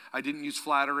Thessalonians, I didn't use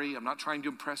flattery. I'm not trying to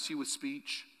impress you with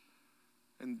speech.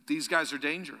 And these guys are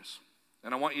dangerous.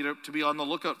 And I want you to be on the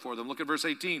lookout for them. Look at verse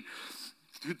 18.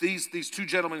 These two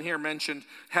gentlemen here mentioned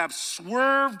have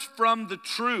swerved from the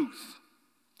truth.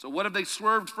 So what have they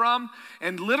swerved from?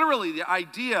 And literally the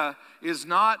idea is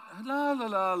not, la, la,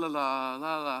 la, la, la,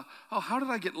 la, la. Oh, how did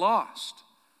I get lost?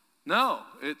 No,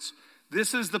 it's,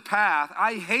 this is the path.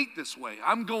 I hate this way.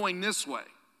 I'm going this way.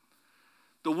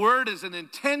 The word is an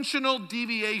intentional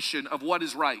deviation of what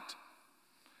is right.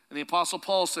 And the Apostle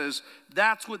Paul says,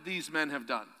 that's what these men have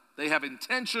done. They have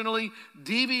intentionally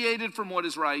deviated from what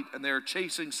is right, and they're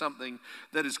chasing something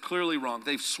that is clearly wrong.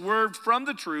 They've swerved from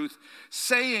the truth,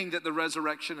 saying that the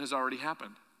resurrection has already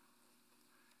happened.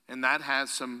 And that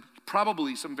has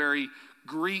probably some very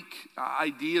Greek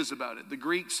ideas about it. The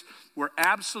Greeks were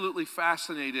absolutely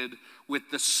fascinated with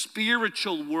the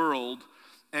spiritual world,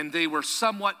 and they were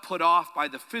somewhat put off by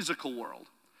the physical world.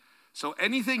 So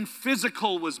anything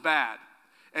physical was bad,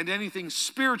 and anything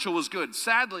spiritual was good.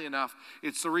 Sadly enough,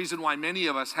 it's the reason why many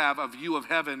of us have a view of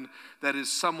heaven that is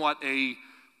somewhat a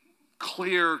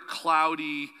clear,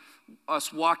 cloudy,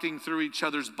 us walking through each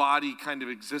other's body kind of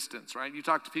existence, right? You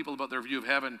talk to people about their view of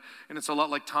heaven, and it's a lot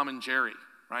like Tom and Jerry,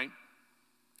 right?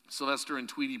 Sylvester and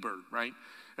Tweety Bird, right?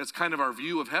 It's kind of our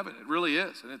view of heaven. It really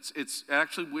is. And it's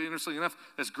actually, interestingly enough,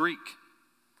 that's Greek.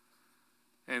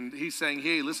 And he's saying,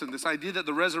 hey, listen, this idea that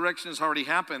the resurrection has already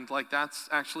happened, like, that's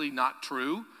actually not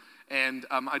true. And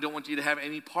I don't want you to have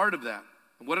any part of that.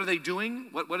 What are they doing?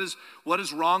 What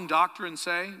does wrong doctrine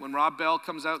say? When Rob Bell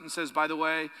comes out and says, by the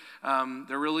way,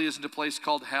 there really isn't a place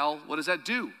called hell, what does that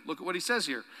do? Look at what he says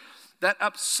here. That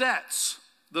upsets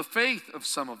the faith of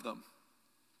some of them.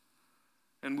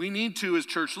 And we need to, as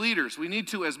church leaders, we need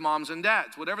to, as moms and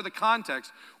dads, whatever the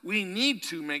context, we need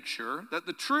to make sure that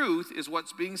the truth is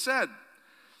what's being said.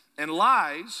 And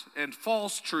lies and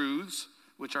false truths,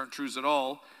 which aren't truths at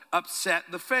all, upset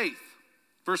the faith.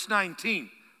 Verse 19,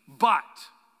 but,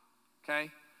 okay,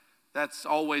 that's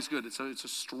always good. It's a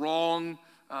strong,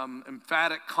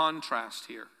 emphatic contrast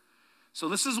here. So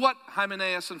this is what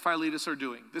Hymenaeus and Philetus are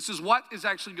doing. This is what is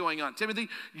actually going on. Timothy,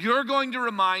 you're going to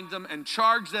remind them and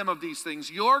charge them of these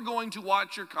things. You're going to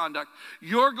watch your conduct.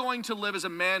 You're going to live as a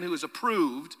man who is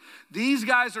approved. These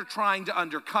guys are trying to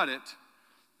undercut it.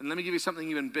 And let me give you something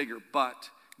even bigger. But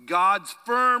God's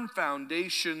firm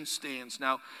foundation stands.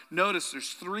 Now, notice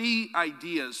there's three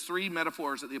ideas, three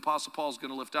metaphors that the Apostle Paul is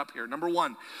going to lift up here. Number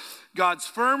one, God's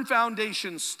firm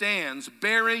foundation stands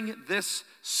bearing this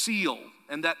seal.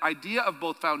 And that idea of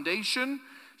both foundation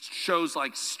shows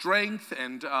like strength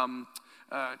and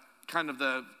kind of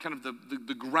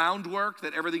the groundwork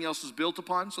that everything else is built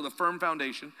upon. So the firm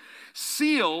foundation.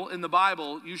 Seal in the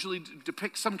Bible usually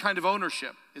depicts some kind of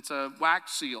ownership. It's a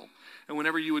wax seal. And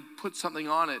whenever you would put something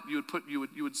on it, you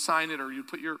would sign it, or you'd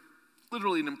put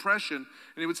literally an impression,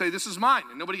 and it would say, this is mine,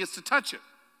 and nobody gets to touch it.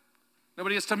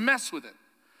 Nobody gets to mess with it.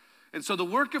 And so the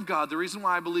work of God, the reason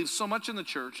why I believe so much in the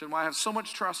church and why I have so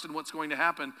much trust in what's going to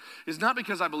happen is not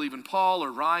because I believe in Paul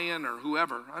or Ryan or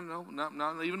whoever. I don't know,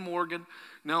 not even Morgan.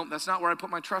 No, that's not where I put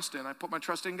my trust in. I put my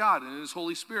trust in God and in His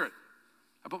Holy Spirit.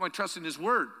 I put my trust in His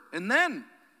Word. And then,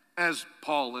 as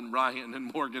Paul and Ryan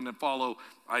and Morgan and follow,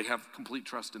 I have complete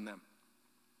trust in them.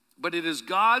 But it is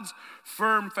God's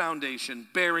firm foundation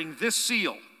bearing this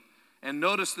seal. And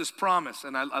notice this promise,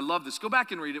 and I love this. Go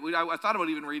back and read it. I thought about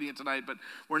even reading it tonight, but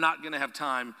we're not going to have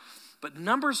time. But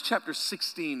Numbers chapter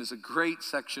 16 is a great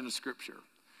section of Scripture.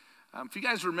 If you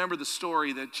guys remember the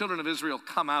story, the children of Israel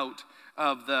come out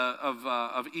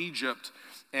of Egypt,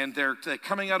 and they're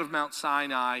coming out of Mount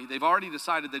Sinai. They've already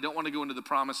decided they don't want to go into the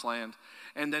Promised Land.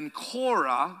 And then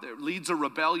Korah leads a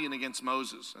rebellion against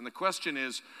Moses. And the question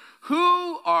is,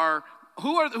 who are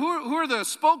the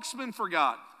spokesmen for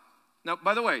God? Now,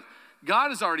 by the way, God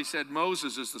has already said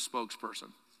Moses is the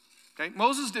spokesperson. Okay?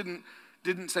 Moses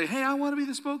didn't say, hey, I want to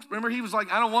be the spokesperson. Remember, he was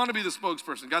like, I don't want to be the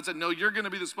spokesperson. God said, no, you're going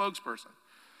to be the spokesperson.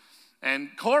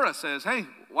 And Korah says, hey,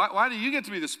 why do you get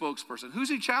to be the spokesperson? Who's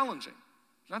he challenging?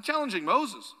 He's not challenging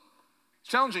Moses.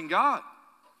 He's challenging God.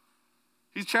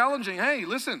 He's challenging, hey,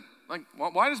 listen, like,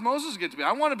 why does Moses get to be?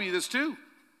 I want to be this too.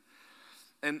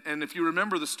 And if you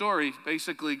remember the story,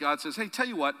 basically God says, hey, tell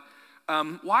you what,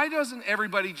 why doesn't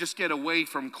everybody just get away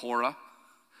from Korah?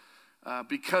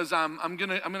 Because I'm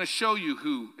gonna show you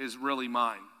who is really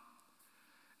mine.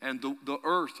 And the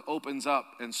earth opens up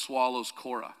and swallows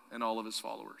Korah and all of his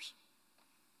followers.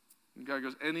 And God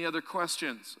goes, any other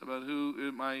questions about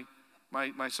who my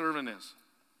servant is?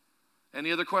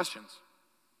 Any other questions?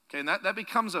 Okay, and that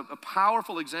becomes a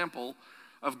powerful example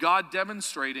of God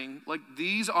demonstrating, like,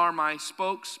 these are my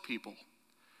spokespeople.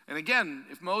 And again,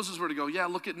 if Moses were to go, yeah,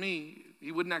 look at me,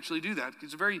 he wouldn't actually do that.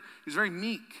 He's very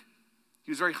meek.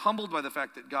 He was very humbled by the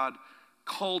fact that God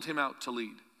called him out to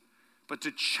lead. But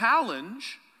to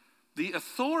challenge the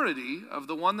authority of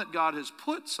the one that God has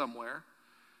put somewhere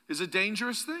is a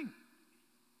dangerous thing.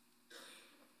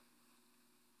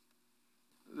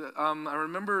 I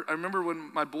remember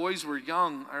when my boys were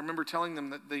young, I remember telling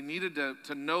them that they needed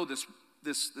to know this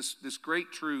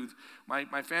great truth.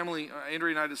 My family,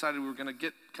 Andrea and I, decided we were going to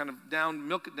get kind of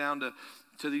milk it down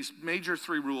to these major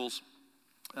three rules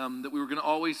that we were going to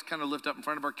always kind of lift up in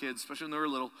front of our kids, especially when they were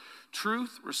little.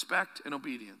 Truth, respect, and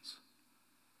obedience.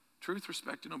 Truth,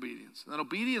 respect, and obedience. And that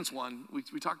obedience one,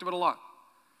 we talked about a lot.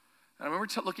 And I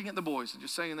remember looking at the boys and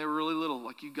just saying, they were really little,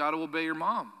 like, you got to obey your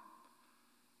mom.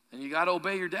 And you got to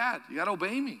obey your dad. You got to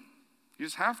obey me. You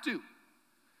just have to.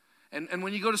 And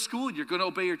when you go to school, you're going to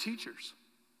obey your teachers.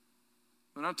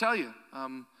 And I'll tell you,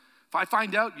 if I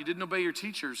find out you didn't obey your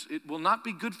teachers, it will not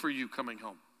be good for you coming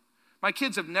home. My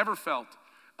kids have never felt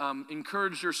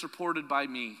encouraged or supported by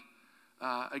me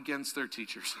against their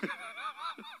teachers.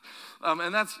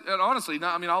 And honestly,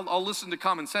 I'll listen to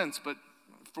common sense, but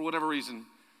for whatever reason,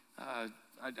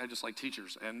 I just like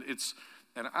teachers.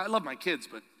 And I love my kids,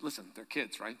 but listen, they're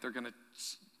kids, right? They're going to,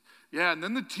 yeah, and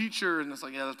then the teacher, and it's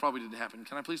like, yeah, that probably didn't happen.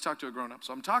 Can I please talk to a grown-up?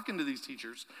 So I'm talking to these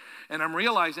teachers, and I'm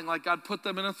realizing, like, God put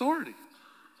them in authority.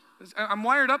 I'm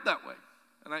wired up that way,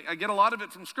 and I get a lot of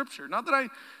it from Scripture. Not that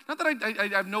I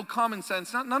have no common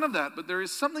sense, none of that, but there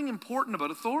is something important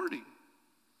about authority.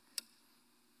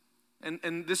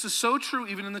 And this is so true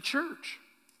even in the church.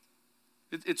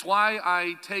 It's why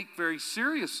I take very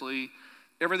seriously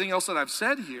everything else that I've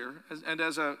said here, and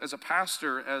as a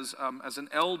pastor, as an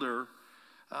elder,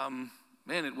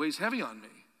 man, it weighs heavy on me.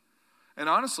 And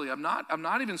honestly, I'm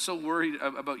not even so worried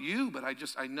about you, but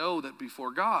I know that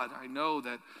before God, I know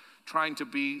that trying to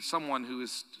be someone who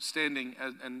is standing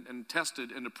and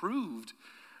tested and approved,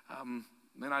 and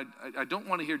I don't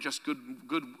want to hear just good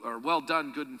or well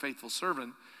done, good and faithful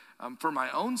servant for my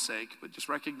own sake, but just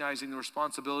recognizing the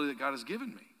responsibility that God has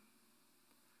given me.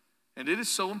 And it is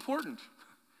so important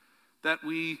that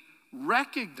we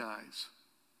recognize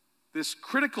this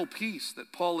critical piece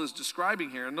that Paul is describing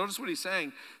here. And notice what he's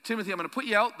saying. Timothy, I'm going to put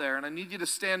you out there, and I need you to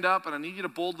stand up, and I need you to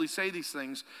boldly say these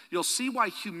things. You'll see why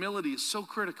humility is so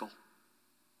critical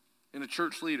in a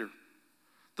church leader.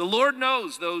 The Lord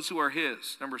knows those who are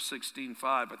his. Numbers 16:5,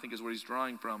 I think is what he's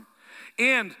drawing from.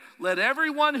 And let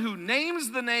everyone who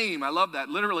names the name, I love that.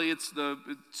 Literally, it's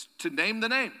to name the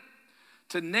name.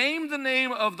 To name the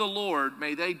name of the Lord,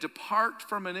 may they depart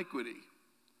from iniquity.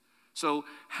 So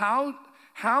how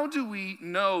do we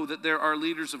know that there are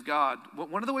leaders of God?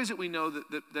 One of the ways that we know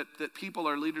that people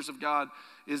are leaders of God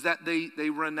is that they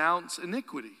renounce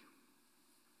iniquity,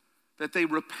 that they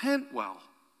repent well,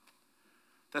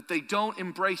 that they don't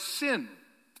embrace sin,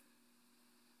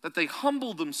 that they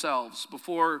humble themselves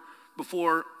before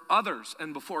others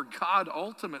and before God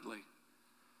ultimately.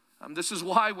 This is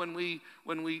why when we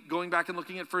going back and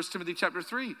looking at 1 Timothy chapter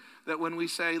 3, that when we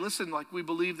say, listen, like we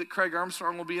believe that Craig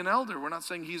Armstrong will be an elder, we're not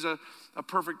saying he's a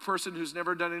perfect person who's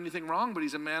never done anything wrong, but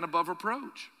he's a man above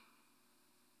reproach.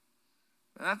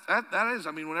 And that is,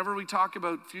 I mean, whenever we talk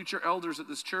about future elders at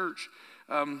this church,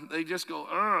 they just go,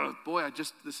 oh boy,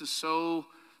 this is so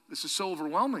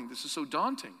overwhelming, this is so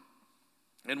daunting.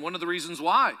 And one of the reasons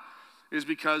why is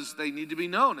because they need to be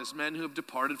known as men who have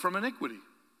departed from iniquity.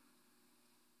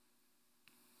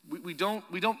 We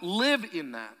don't live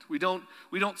in that. We don't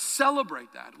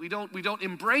celebrate that. We don't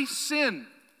embrace sin.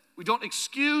 We don't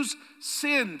excuse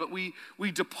sin, but we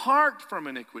depart from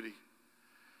iniquity.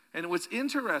 And what's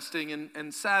interesting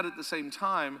and sad at the same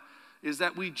time is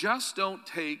that we just don't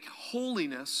take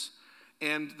holiness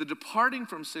and the departing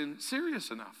from sin serious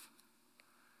enough.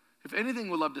 If anything,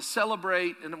 we love to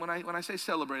celebrate, and when I say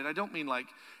celebrate, I don't mean like,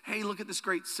 hey, look at this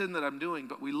great sin that I'm doing,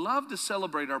 but we love to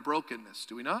celebrate our brokenness,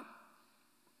 do we not?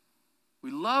 We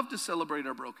love to celebrate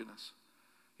our brokenness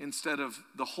instead of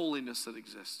the holiness that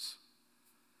exists.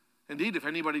 Indeed, if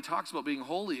anybody talks about being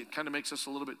holy, it kind of makes us a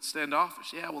little bit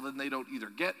standoffish. Yeah, well, then they don't either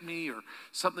get me or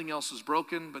something else is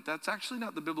broken, but that's actually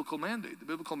not the biblical mandate. The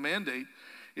biblical mandate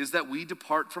is that we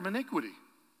depart from iniquity.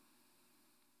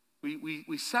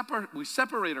 We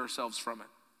separate ourselves from it.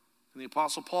 And the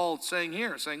Apostle Paul is saying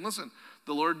here, listen,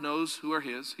 the Lord knows who are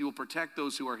his. He will protect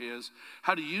those who are his.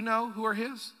 How do you know who are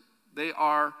his? They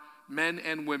are men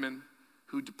and women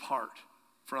who depart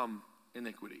from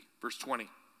iniquity. Verse 20.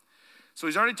 So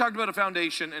he's already talked about a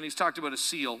foundation and he's talked about a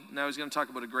seal. Now he's going to talk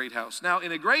about a great house. Now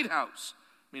in a great house,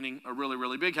 meaning a really,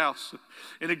 really big house,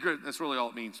 that's really all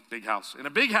it means, big house. In a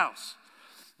big house,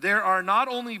 there are not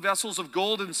only vessels of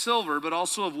gold and silver, but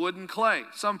also of wood and clay,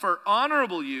 some for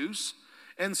honorable use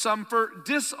and some for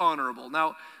dishonorable.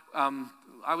 Now,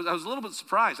 I was a little bit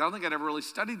surprised. I don't think I'd ever really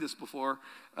studied this before.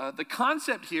 The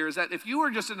concept here is that if you were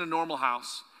just in a normal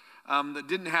house that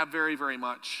didn't have very, very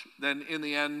much, then in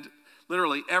the end,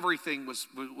 literally everything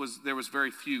there was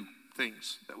very few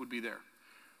things that would be there.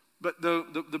 But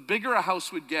the bigger a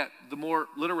house would get, the more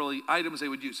literally items they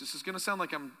would use. This is going to sound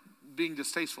like I'm being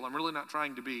distasteful. I'm really not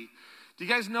trying to be. Do you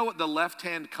guys know what the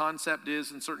left-hand concept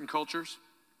is in certain cultures?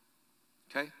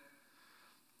 Okay?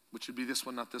 Which would be this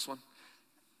one, not this one.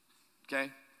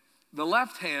 Okay? The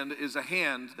left hand is a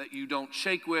hand that you don't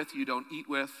shake with, you don't eat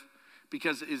with,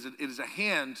 because it is a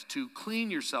hand to clean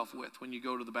yourself with when you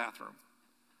go to the bathroom.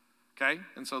 Okay?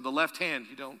 And so the left hand,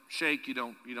 you don't shake, you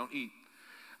don't eat.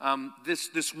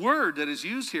 This word that is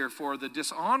used here for the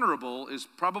dishonorable is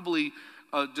probably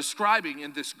describing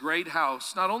in this great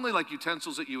house, not only like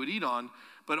utensils that you would eat on,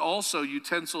 but also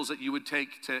utensils that you would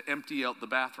take to empty out the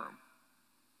bathroom.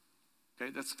 Okay,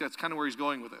 that's kind of where he's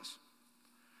going with this.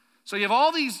 So you have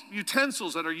all these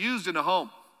utensils that are used in a home.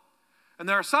 And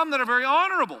there are some that are very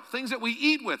honorable, things that we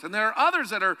eat with. And there are others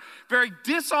that are very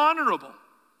dishonorable.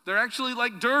 They're actually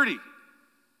like dirty.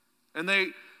 And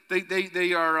they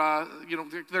are,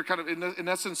 they're kind of, in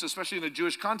essence, especially in a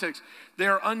Jewish context, they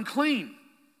are unclean.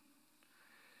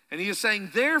 And he is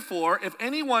saying, therefore, if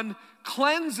anyone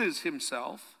cleanses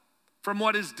himself from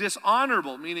what is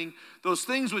dishonorable, meaning those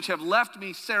things which have left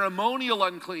me ceremonial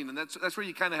unclean. And that's where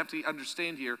you kind of have to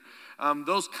understand here.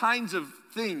 Those kinds of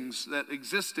things that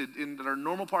existed that are a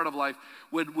normal part of life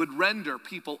would render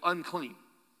people unclean,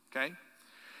 okay?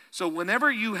 So whenever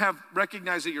you have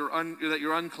recognized that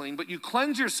you're unclean, but you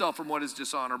cleanse yourself from what is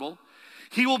dishonorable,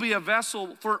 he will be a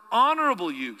vessel for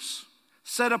honorable use,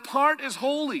 set apart as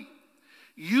holy,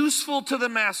 useful to the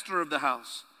master of the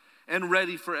house, and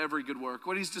ready for every good work.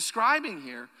 What he's describing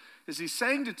here is he's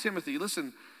saying to Timothy,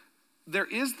 listen, there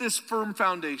is this firm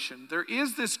foundation. There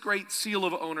is this great seal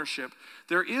of ownership.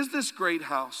 There is this great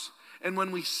house. And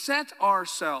when we set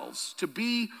ourselves to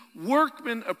be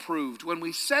workman approved, when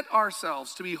we set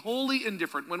ourselves to be holy and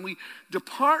different, when we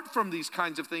depart from these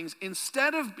kinds of things,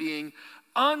 instead of being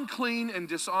unclean and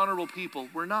dishonorable people,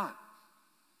 we're not.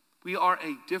 We are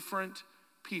a different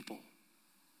people.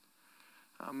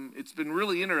 It's been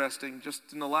really interesting.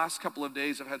 Just in the last couple of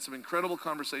days, I've had some incredible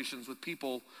conversations with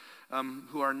people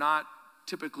who are not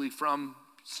typically from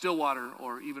Stillwater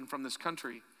or even from this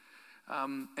country.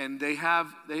 And it's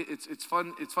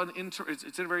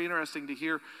very interesting to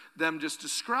hear them just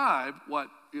describe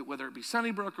whether it be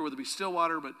Sunnybrook or whether it be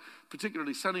Stillwater, but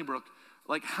particularly Sunnybrook,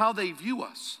 like how they view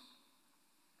us,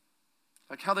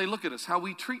 like how they look at us, how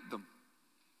we treat them,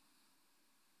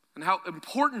 and how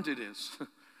important it is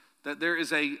that there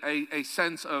is a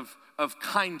sense of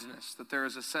kindness, that there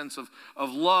is a sense of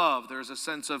love, there is a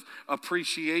sense of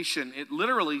appreciation. It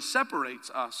literally separates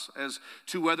us as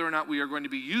to whether or not we are going to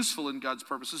be useful in God's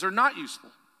purposes or not useful.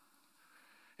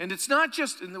 And it's not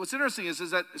just, and what's interesting is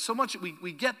that so much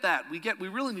we get that. We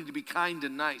really need to be kind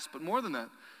and nice, but more than that,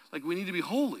 like we need to be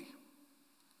holy.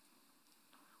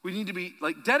 We need to be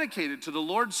like dedicated to the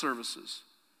Lord's services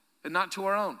and not to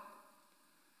our own.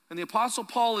 And the Apostle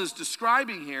Paul is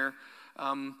describing here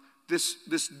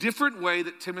this different way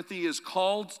that Timothy is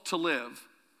called to live,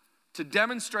 to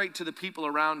demonstrate to the people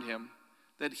around him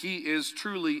that he is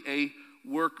truly a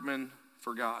workman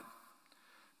for God.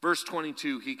 Verse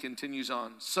 22, he continues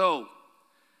on. So,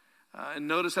 and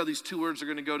notice how these two words are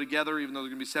going to go together, even though they're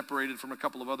going to be separated from a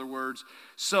couple of other words.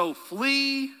 So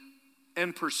flee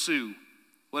and pursue.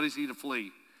 What is he to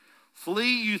flee?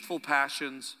 Flee youthful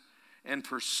passions and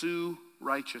pursue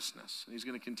righteousness. And he's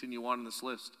going to continue on in this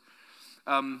list.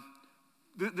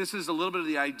 This is a little bit of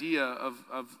the idea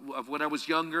of when I was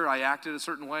younger, I acted a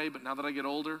certain way, but now that I get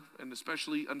older, and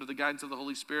especially under the guidance of the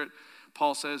Holy Spirit,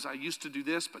 Paul says, I used to do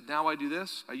this, but now I do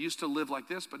this. I used to live like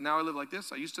this, but now I live like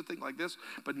this. I used to think like this,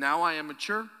 but now I am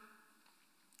mature.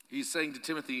 He's saying to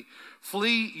Timothy,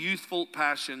 flee youthful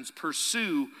passions,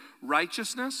 pursue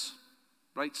righteousness,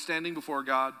 right standing before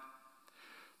God,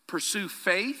 pursue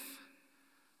faith,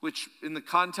 which in the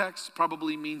context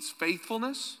probably means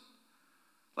faithfulness.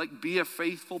 Like be a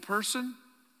faithful person.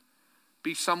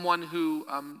 Be someone who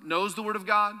knows the Word of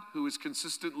God, who is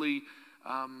consistently,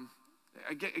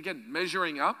 again,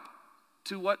 measuring up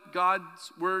to what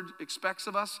God's Word expects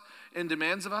of us and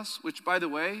demands of us, which, by the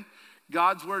way,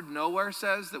 God's Word nowhere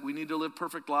says that we need to live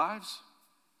perfect lives.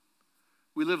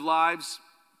 We live lives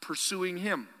pursuing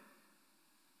Him.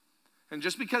 And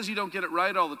just because you don't get it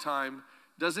right all the time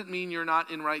doesn't mean you're not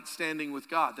in right standing with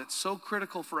God. That's so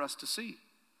critical for us to see.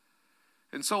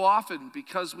 And so often,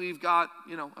 because we've got,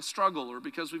 a struggle or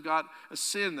because we've got a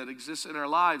sin that exists in our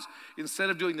lives, instead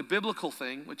of doing the biblical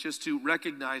thing, which is to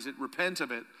recognize it, repent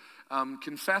of it,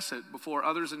 confess it before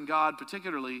others and God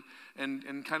particularly,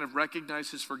 and kind of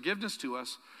recognize His forgiveness to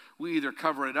us, we either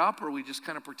cover it up or we just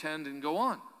kind of pretend and go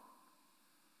on.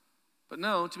 But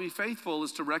no, to be faithful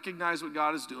is to recognize what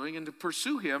God is doing and to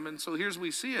pursue Him. And so here's where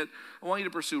we see it. I want you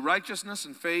to pursue righteousness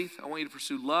and faith. I want you to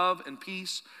pursue love and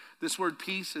peace. This word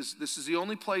peace is the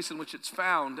only place in which it's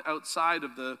found outside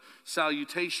of the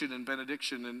salutation and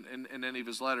benediction in any of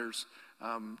his letters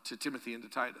to Timothy and to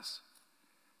Titus.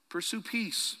 Pursue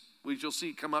peace, which you'll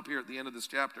see come up here at the end of this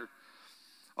chapter,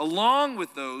 along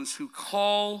with those who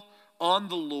call on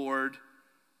the Lord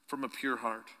from a pure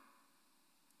heart.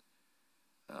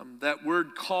 That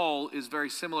word call is very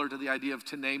similar to the idea of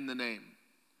to name the name,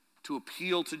 to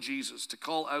appeal to Jesus, to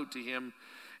call out to Him.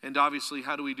 And obviously,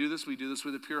 how do we do this? We do this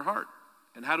with a pure heart.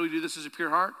 And how do we do this as a pure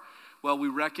heart? Well, we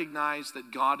recognize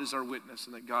that God is our witness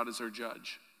and that God is our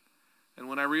judge. And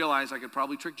when I realized I could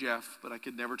probably trick Jeff, but I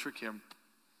could never trick him.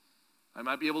 I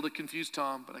might be able to confuse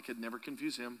Tom, but I could never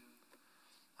confuse him.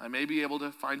 I may be able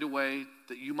to find a way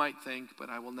that you might think,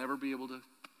 but I will never be able to.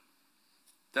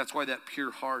 That's why that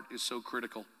pure heart is so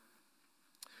critical.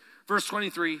 Verse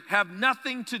 23, have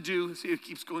nothing to do, see it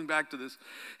keeps going back to this,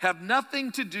 have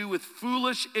nothing to do with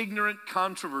foolish, ignorant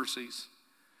controversies.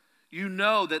 You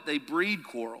know that they breed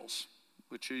quarrels.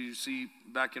 which you see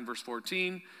back in verse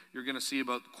 14. You're going to see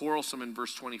about quarrelsome in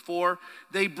verse 24.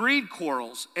 They breed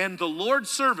quarrels, and the Lord's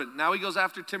servant, now he goes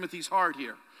after Timothy's heart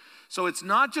here. So it's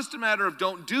not just a matter of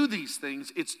don't do these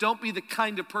things, it's don't be the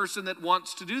kind of person that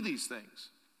wants to do these things.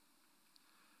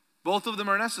 Both of them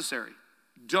are necessary.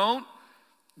 Don't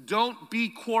be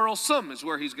quarrelsome is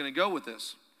where he's going to go with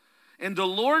this. And the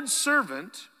Lord's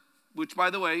servant, which by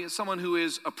the way is someone who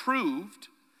is approved,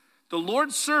 the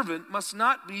Lord's servant must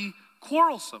not be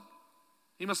quarrelsome.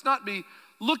 He must not be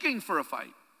looking for a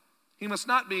fight. He must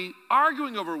not be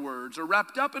arguing over words or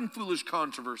wrapped up in foolish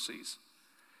controversies.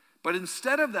 But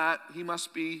instead of that, he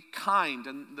must be kind.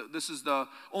 And this is the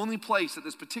only place that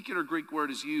this particular Greek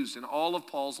word is used in all of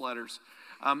Paul's letters.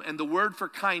 And the word for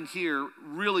kind here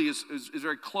really is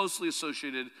very closely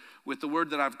associated with the word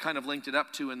that I've kind of linked it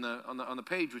up to on the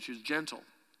page, which is gentle.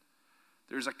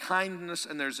 There's a kindness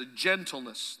and there's a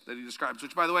gentleness that he describes,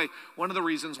 which, by the way, one of the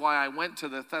reasons why I went to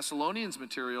the Thessalonians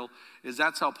material is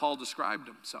that's how Paul described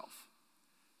himself.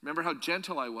 Remember how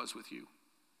gentle I was with you.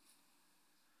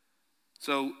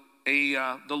 So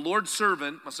the Lord's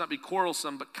servant must not be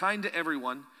quarrelsome, but kind to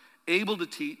everyone, able to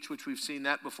teach, which we've seen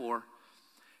that before,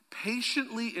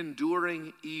 patiently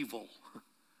enduring evil.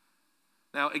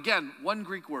 Now, again, one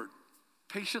Greek word,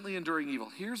 patiently enduring evil.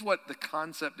 Here's what the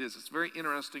concept is. It's a very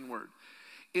interesting word.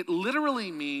 It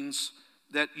literally means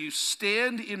that you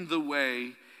stand in the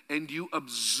way and you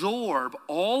absorb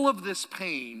all of this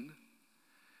pain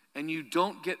and you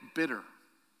don't get bitter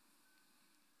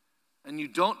and you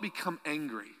don't become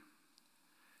angry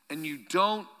and you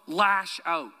don't lash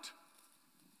out,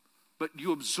 but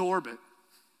you absorb it.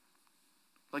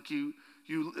 Like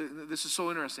this is so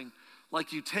interesting,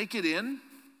 like you take it in,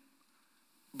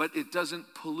 but it doesn't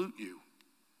pollute you.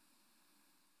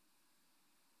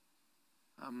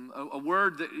 A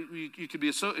word that you could be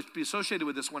associated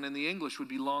with this one in the English would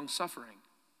be long-suffering,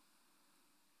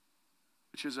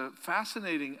 which is a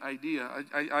fascinating idea.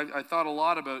 I thought a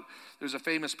lot about, there's a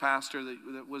famous pastor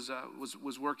that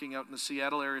was working out in the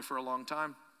Seattle area for a long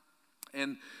time,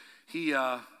 and he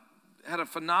had a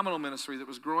phenomenal ministry that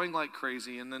was growing like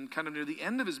crazy, and then kind of near the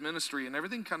end of his ministry, and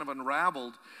everything kind of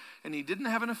unraveled, and he didn't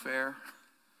have an affair,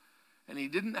 and he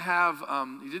didn't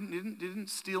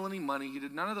steal any money. He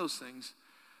did none of those things.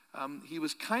 He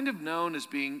was kind of known as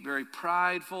being very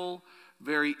prideful,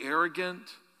 very arrogant,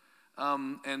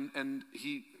 and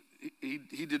he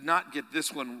did not get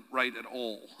this one right at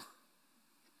all.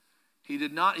 He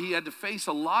had to face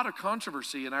a lot of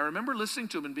controversy, and I remember listening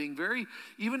to him and being very,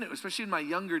 even especially in my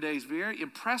younger days, very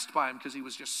impressed by him because he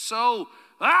was just so,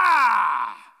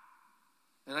 and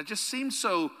it just seemed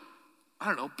so,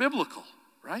 biblical,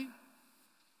 right?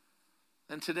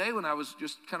 And today when I was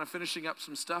just kind of finishing up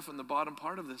some stuff in the bottom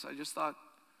part of this, I just thought,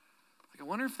 I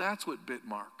wonder if that's what bit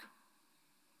Mark.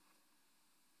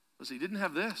 Was he didn't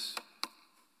have this,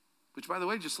 which by the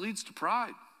way just leads to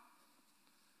pride.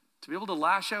 To be able to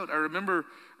lash out. I remember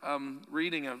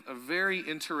reading a very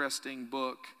interesting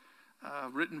book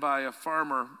written by a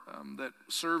farmer that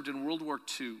served in World War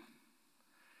II.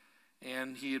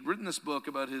 And he had written this book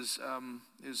about his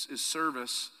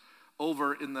service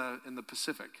over in the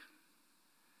Pacific.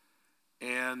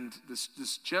 And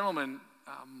this gentleman,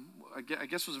 I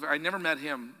guess I never met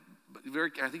him, but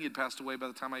I think he had passed away by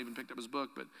the time I even picked up his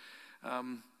book. But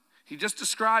he just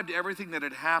described everything that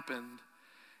had happened.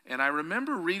 And I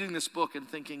remember reading this book and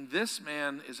thinking, this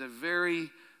man is a very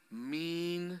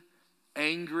mean,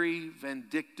 angry,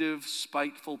 vindictive,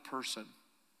 spiteful person.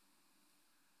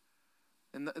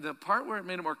 And the part where it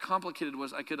made it more complicated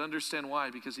was I could understand why,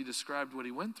 because he described what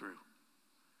he went through.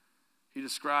 He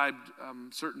described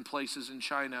certain places in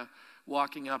China,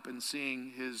 walking up and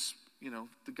seeing his,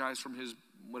 the guys from his,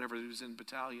 whatever he was in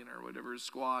battalion or whatever, his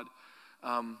squad,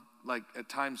 like at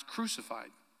times crucified.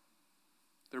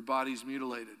 Their bodies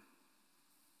mutilated.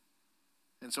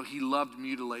 And so he loved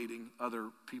mutilating other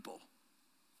people.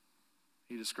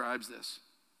 He describes this.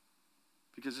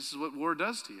 Because this is what war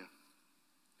does to you.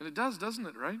 And it does, doesn't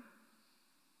it, right?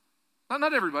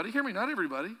 Not everybody, hear me, not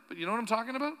everybody, but you know what I'm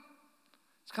talking about?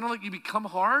 It's kind of like you become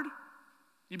hard.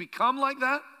 You become like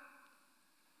that.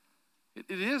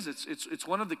 It is, it's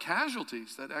one of the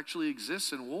casualties that actually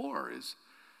exists in war is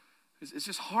it's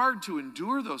just hard to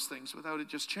endure those things without it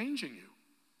just changing you.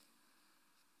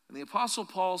 And the Apostle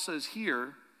Paul says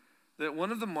here that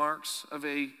one of the marks of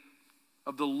the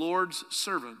Lord's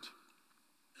servant,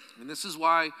 and this is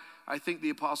why I think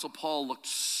the Apostle Paul looked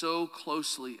so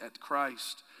closely at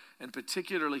Christ, and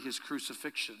particularly his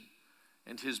crucifixion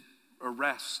and his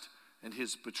arrest and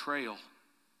his betrayal.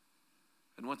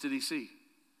 And what did he see?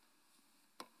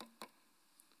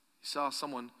 He saw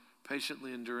someone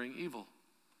patiently enduring evil.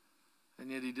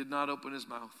 and yet he did not open his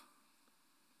mouth.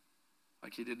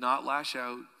 Like he did not lash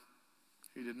out.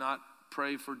 He did not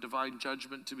pray for divine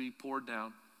judgment to be poured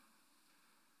down.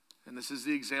 And this is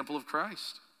the example of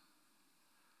Christ.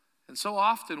 And so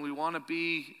often we want to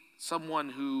be someone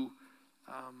who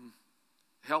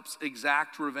helps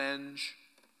exact revenge,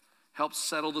 helps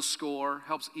settle the score,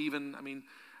 helps even,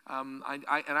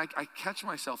 I catch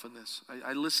myself in this.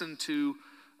 I listen to,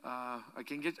 I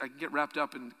can get wrapped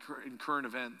up in current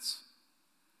events.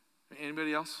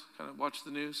 Anybody else kind of watch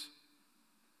the news?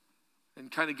 And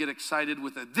kind of get excited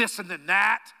with the this and then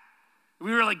that.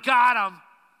 We really got him.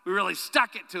 We really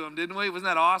stuck it to him, didn't we? Wasn't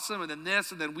that awesome? And then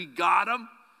this, and then we got him.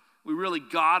 We really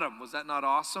got him. Was that not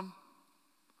awesome?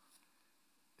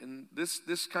 And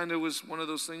this kind of was one of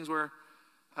those things where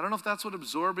I don't know if that's what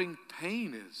absorbing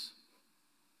pain is.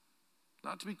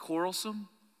 Not to be quarrelsome,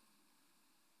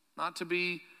 not to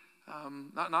be,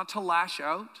 not to lash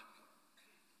out,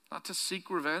 not to seek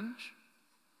revenge.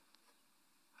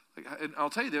 And I'll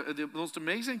tell you, the most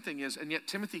amazing thing is, and yet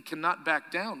Timothy cannot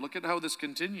back down. Look at how this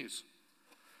continues.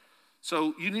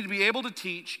 So you need to be able to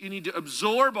teach. You need to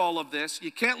absorb all of this.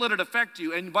 You can't let it affect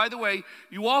you. And by the way,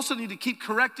 you also need to keep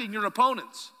correcting your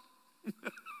opponents.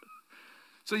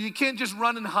 So you can't just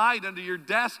run and hide under your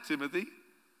desk, Timothy.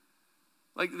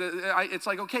 It's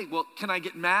like, okay, well, can I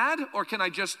get mad or can I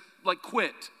just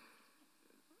quit?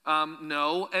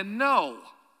 No and no.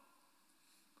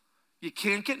 You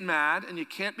can't get mad and you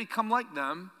can't become like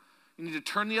them. You need to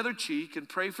turn the other cheek and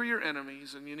pray for your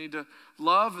enemies, and you need to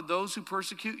love those who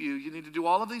persecute you. You need to do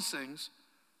all of these things.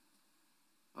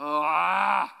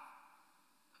 I'd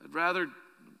rather,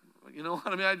 you know what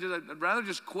I mean? I'd rather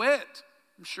just quit.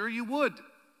 I'm sure you would.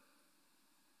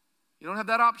 You don't have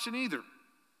that option either.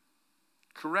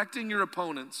 Correcting your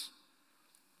opponents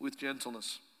with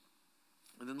gentleness.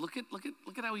 And then look at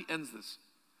how he ends this.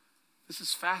 This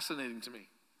is fascinating to me.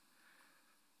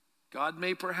 God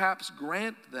may perhaps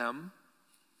grant them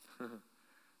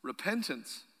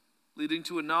repentance, leading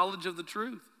to a knowledge of the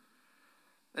truth.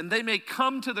 And they may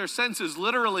come to their senses.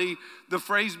 Literally, the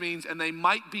phrase means, and they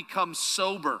might become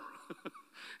sober.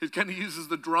 It kind of uses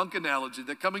the drunk analogy.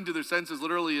 That coming to their senses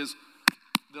literally is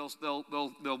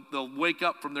they'll wake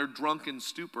up from their drunken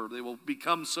stupor. They will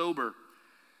become sober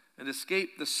and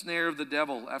escape the snare of the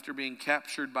devil after being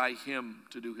captured by him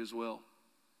to do his will.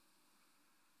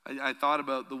 I thought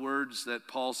about the words that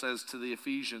Paul says to the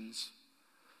Ephesians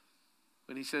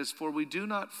when he says, for we do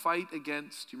not fight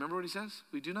against, do you remember what he says?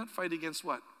 We do not fight against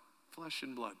what? Flesh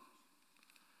and blood.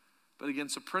 But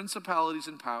against the principalities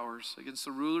and powers, against the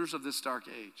rulers of this dark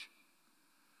age.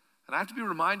 And I have to be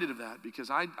reminded of that because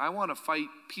I want to fight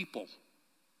people.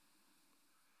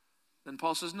 Then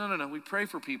Paul says, no, we pray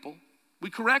for people. We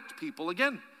correct people.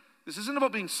 Again, this isn't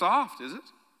about being soft, is it?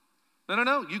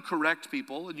 No. You correct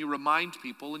people and you remind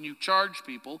people and you charge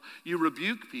people. You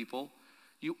rebuke people.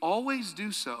 You always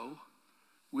do so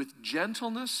with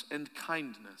gentleness and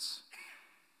kindness.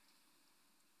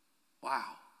 Wow.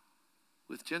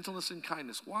 With gentleness and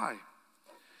kindness. Why?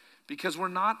 Because we're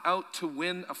not out to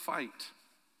win a fight.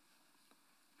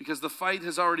 Because the fight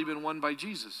has already been won by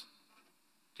Jesus.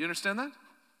 Do you understand that?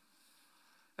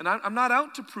 And I'm not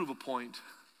out to prove a point.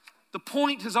 The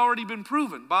point has already been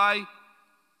proven by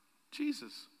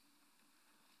Jesus.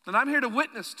 And I'm here to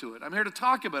witness to it. I'm here to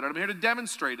talk about it. I'm here to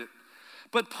demonstrate it.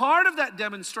 But part of that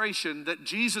demonstration that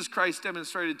Jesus Christ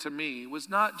demonstrated to me was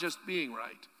not just being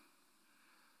right,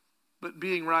 but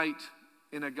being right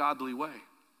in a godly way.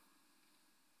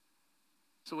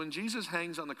 So when Jesus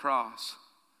hangs on the cross,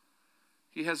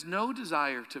 he has no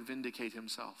desire to vindicate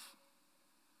himself.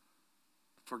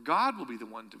 For God will be the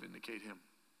one to vindicate him.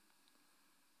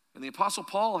 And the Apostle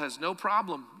Paul has no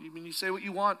problem. When you say what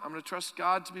you want, I'm going to trust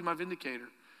God to be my vindicator.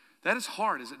 That is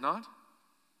hard, is it not?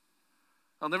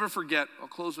 I'll never forget, I'll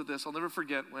close with this. I'll never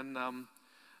forget when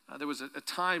there was a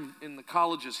time in the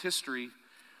college's history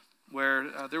where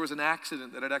there was an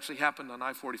accident that had actually happened on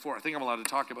I-44. I think I'm allowed to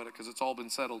talk about it because it's all been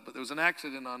settled. But there was an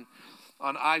accident on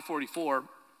I-44.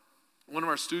 One of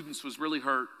our students was really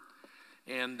hurt.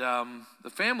 And the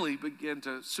family began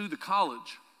to sue the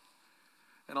college.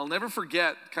 And I'll never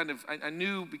forget, I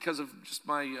knew because of just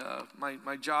my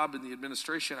job in the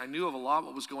administration, I knew of a lot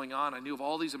what was going on. I knew of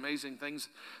all these amazing things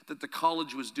that the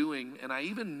college was doing. And I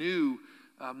even knew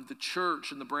the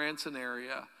church in the Branson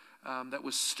area that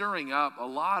was stirring up a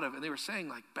lot of, and they were saying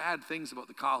bad things about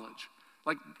the college.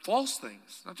 False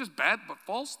things, not just bad, but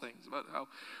false things about how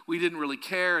we didn't really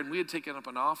care. And we had taken up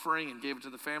an offering and gave it to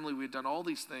the family. We had done all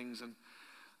these things. And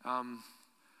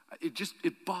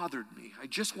it bothered me. I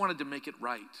just wanted to make it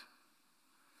right.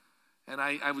 And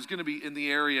I was going to be in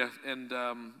the area, and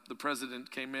the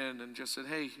president came in and just said,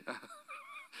 hey,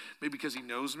 maybe because he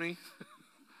knows me.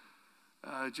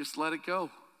 Just let it go.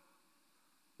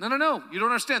 No, you don't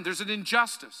understand. There's an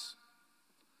injustice.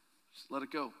 Just let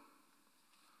it go.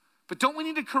 But don't we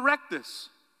need to correct this?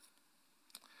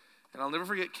 And I'll never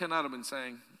forget Ken Ottoman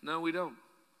saying, no, we don't.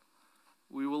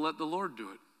 We will let the Lord do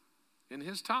it in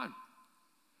his time.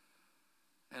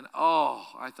 And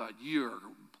I thought, you're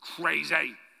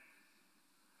crazy.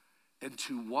 And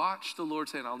to watch the Lord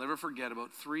say, and I'll never forget,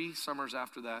 about 3 summers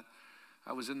after that,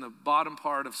 I was in the bottom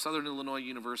part of Southern Illinois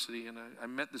University, and I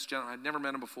met this gentleman. I'd never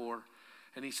met him before.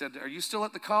 And he said, are you still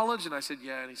at the college? And I said,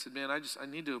 yeah. And he said, man, I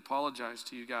need to apologize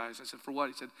to you guys. I said, for what?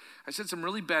 He said, I said some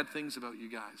really bad things about you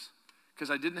guys because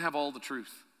I didn't have all the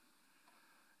truth.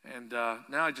 And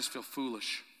now I just feel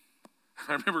foolish.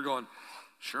 I remember going,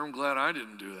 sure, I'm glad I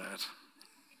didn't do that.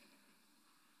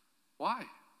 Why?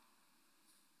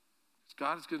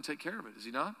 God is going to take care of it, is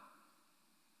he not?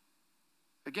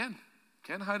 Again,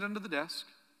 can't hide under the desk,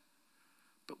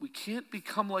 but we can't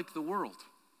become like the world.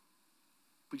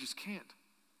 We just can't.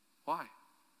 Why?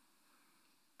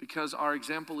 Because our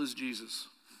example is Jesus.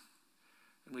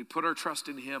 And we put our trust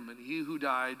in him, and he who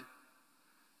died,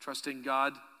 trusting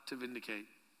God to vindicate.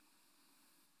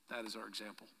 That is our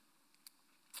example.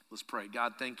 Let's pray.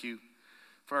 God, thank you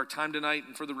for our time tonight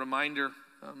and for the reminder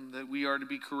that we are to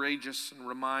be courageous and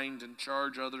remind and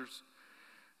charge others,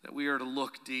 that we are to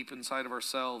look deep inside of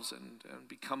ourselves and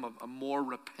become a more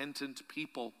repentant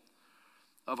people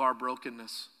of our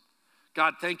brokenness.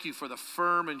 God, thank you for the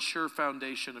firm and sure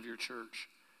foundation of your church.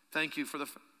 Thank you for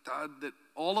God, that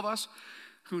all of us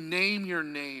who name your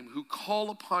name, who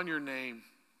call upon your name,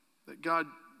 that God,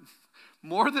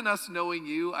 more than us knowing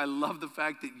you, I love the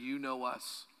fact that you know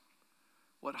us.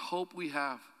 What hope we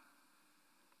have.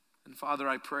 And Father,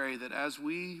 I pray that as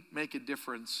we make a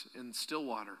difference in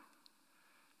Stillwater,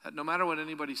 that no matter what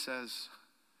anybody says,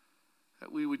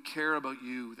 that we would care about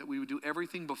you, that we would do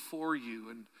everything before you,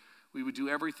 and we would do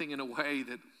everything in a way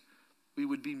that we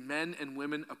would be men and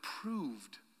women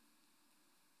approved.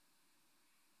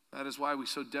 That is why we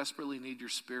so desperately need your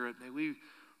Spirit. May we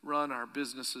run our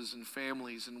businesses and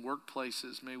families and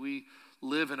workplaces. May we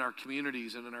live in our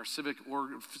communities and in our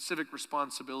civic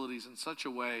responsibilities in such a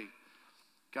way,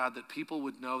 God, that people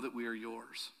would know that we are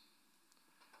yours.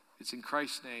 It's in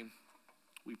Christ's name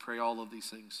we pray all of these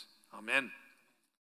things. Amen.